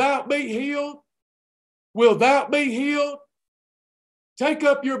 Will thou be healed? Will thou be healed? Take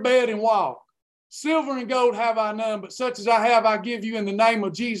up your bed and walk. Silver and gold have I none, but such as I have, I give you in the name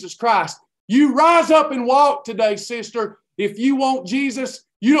of Jesus Christ. You rise up and walk today, sister. If you want Jesus,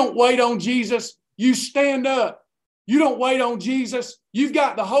 you don't wait on Jesus. You stand up. You don't wait on Jesus. You've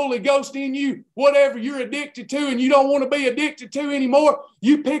got the Holy Ghost in you. Whatever you're addicted to and you don't want to be addicted to anymore,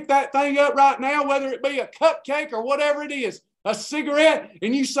 you pick that thing up right now, whether it be a cupcake or whatever it is, a cigarette,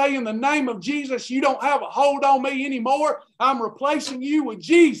 and you say, in the name of Jesus, you don't have a hold on me anymore. I'm replacing you with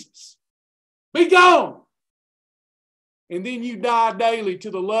Jesus. Be gone. And then you die daily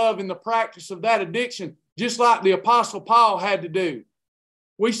to the love and the practice of that addiction, just like the Apostle Paul had to do.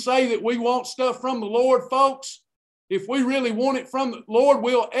 We say that we want stuff from the Lord, folks. If we really want it from the Lord,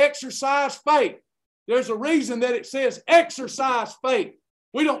 we'll exercise faith. There's a reason that it says exercise faith.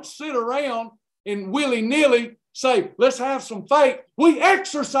 We don't sit around and willy-nilly say, let's have some faith. We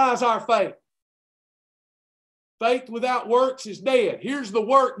exercise our faith. Faith without works is dead. Here's the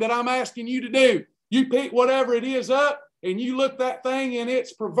work that I'm asking you to do. You pick whatever it is up and you look that thing in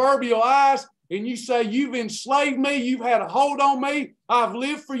its proverbial eyes and you say, you've enslaved me. You've had a hold on me. I've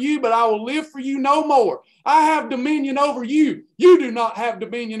lived for you, but I will live for you no more. I have dominion over you. You do not have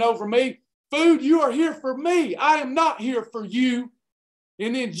dominion over me. Food, you are here for me. I am not here for you.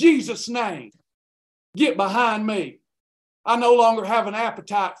 And in Jesus' name, get behind me. I no longer have an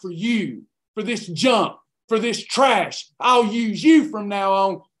appetite for you, for this junk, for this trash. I'll use you from now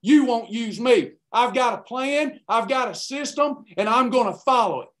on. You won't use me. I've got a plan. I've got a system, and I'm going to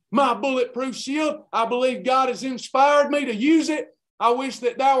follow it. My bulletproof shield, I believe God has inspired me to use it. I wish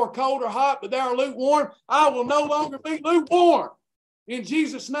that thou were cold or hot, but thou art lukewarm. I will no longer be lukewarm. In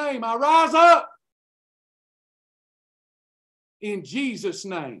Jesus' name, I rise up. In Jesus'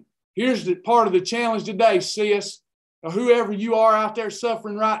 name. Here's the part of the challenge today, sis, or whoever you are out there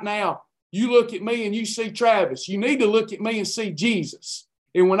suffering right now. You look at me and you see Travis. You need to look at me and see Jesus.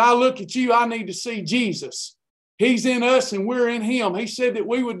 And when I look at you, I need to see Jesus. He's in us and we're in him. He said that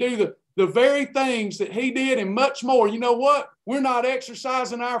we would do the very things that he did and much more. You know what? We're not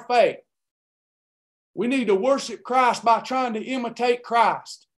exercising our faith. We need to worship Christ by trying to imitate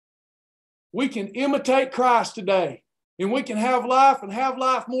Christ. We can imitate Christ today, and we can have life and have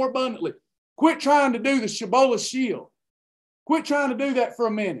life more abundantly. Quit trying to do the Shibboleth shield. Quit trying to do that for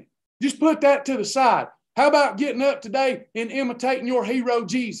a minute. Just put that to the side. How about getting up today and imitating your hero,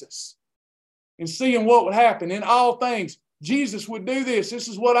 Jesus, and seeing what would happen in all things? Jesus would do this. This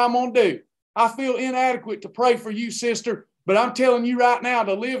is what I'm going to do. I feel inadequate to pray for you, sister, but I'm telling you right now,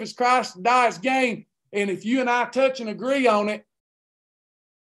 to live as Christ, to die as gain. And if you and I touch and agree on it,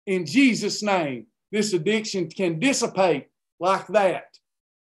 in Jesus' name, this addiction can dissipate like that.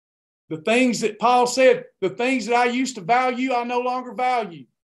 The things that Paul said, the things that I used to value, I no longer value.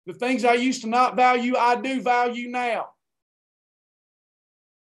 The things I used to not value, I do value now.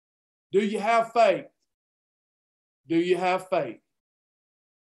 Do you have faith? Do you have faith?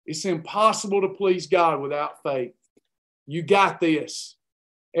 It's impossible to please God without faith. You got this.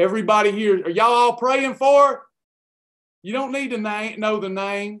 Everybody here, are y'all all praying for it? You don't need to know the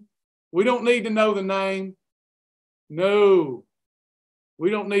name. We don't need to know the name. No, we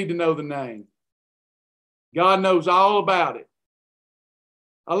don't need to know the name. God knows all about it.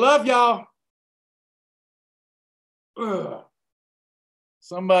 I love y'all. Ugh.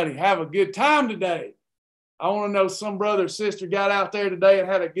 Somebody have a good time today. I want to know some brother or sister got out there today and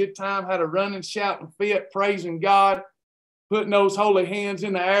had a good time, had a running, shouting fit, praising God, putting those holy hands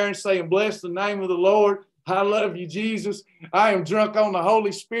in the air and saying, bless the name of the Lord. I love you, Jesus. I am drunk on the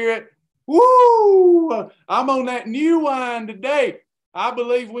Holy Spirit. Woo! I'm on that new wine today. I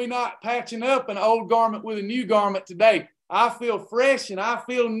believe we're not patching up an old garment with a new garment today. I feel fresh and I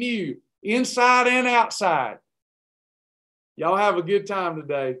feel new, inside and outside. Y'all have a good time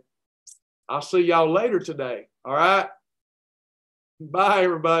today. I'll see y'all later today. All right? Bye,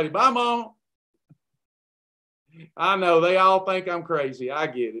 everybody. Bye, Mom. I know they all think I'm crazy. I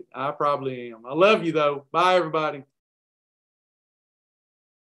get it. I probably am. I love you, though. Bye, everybody.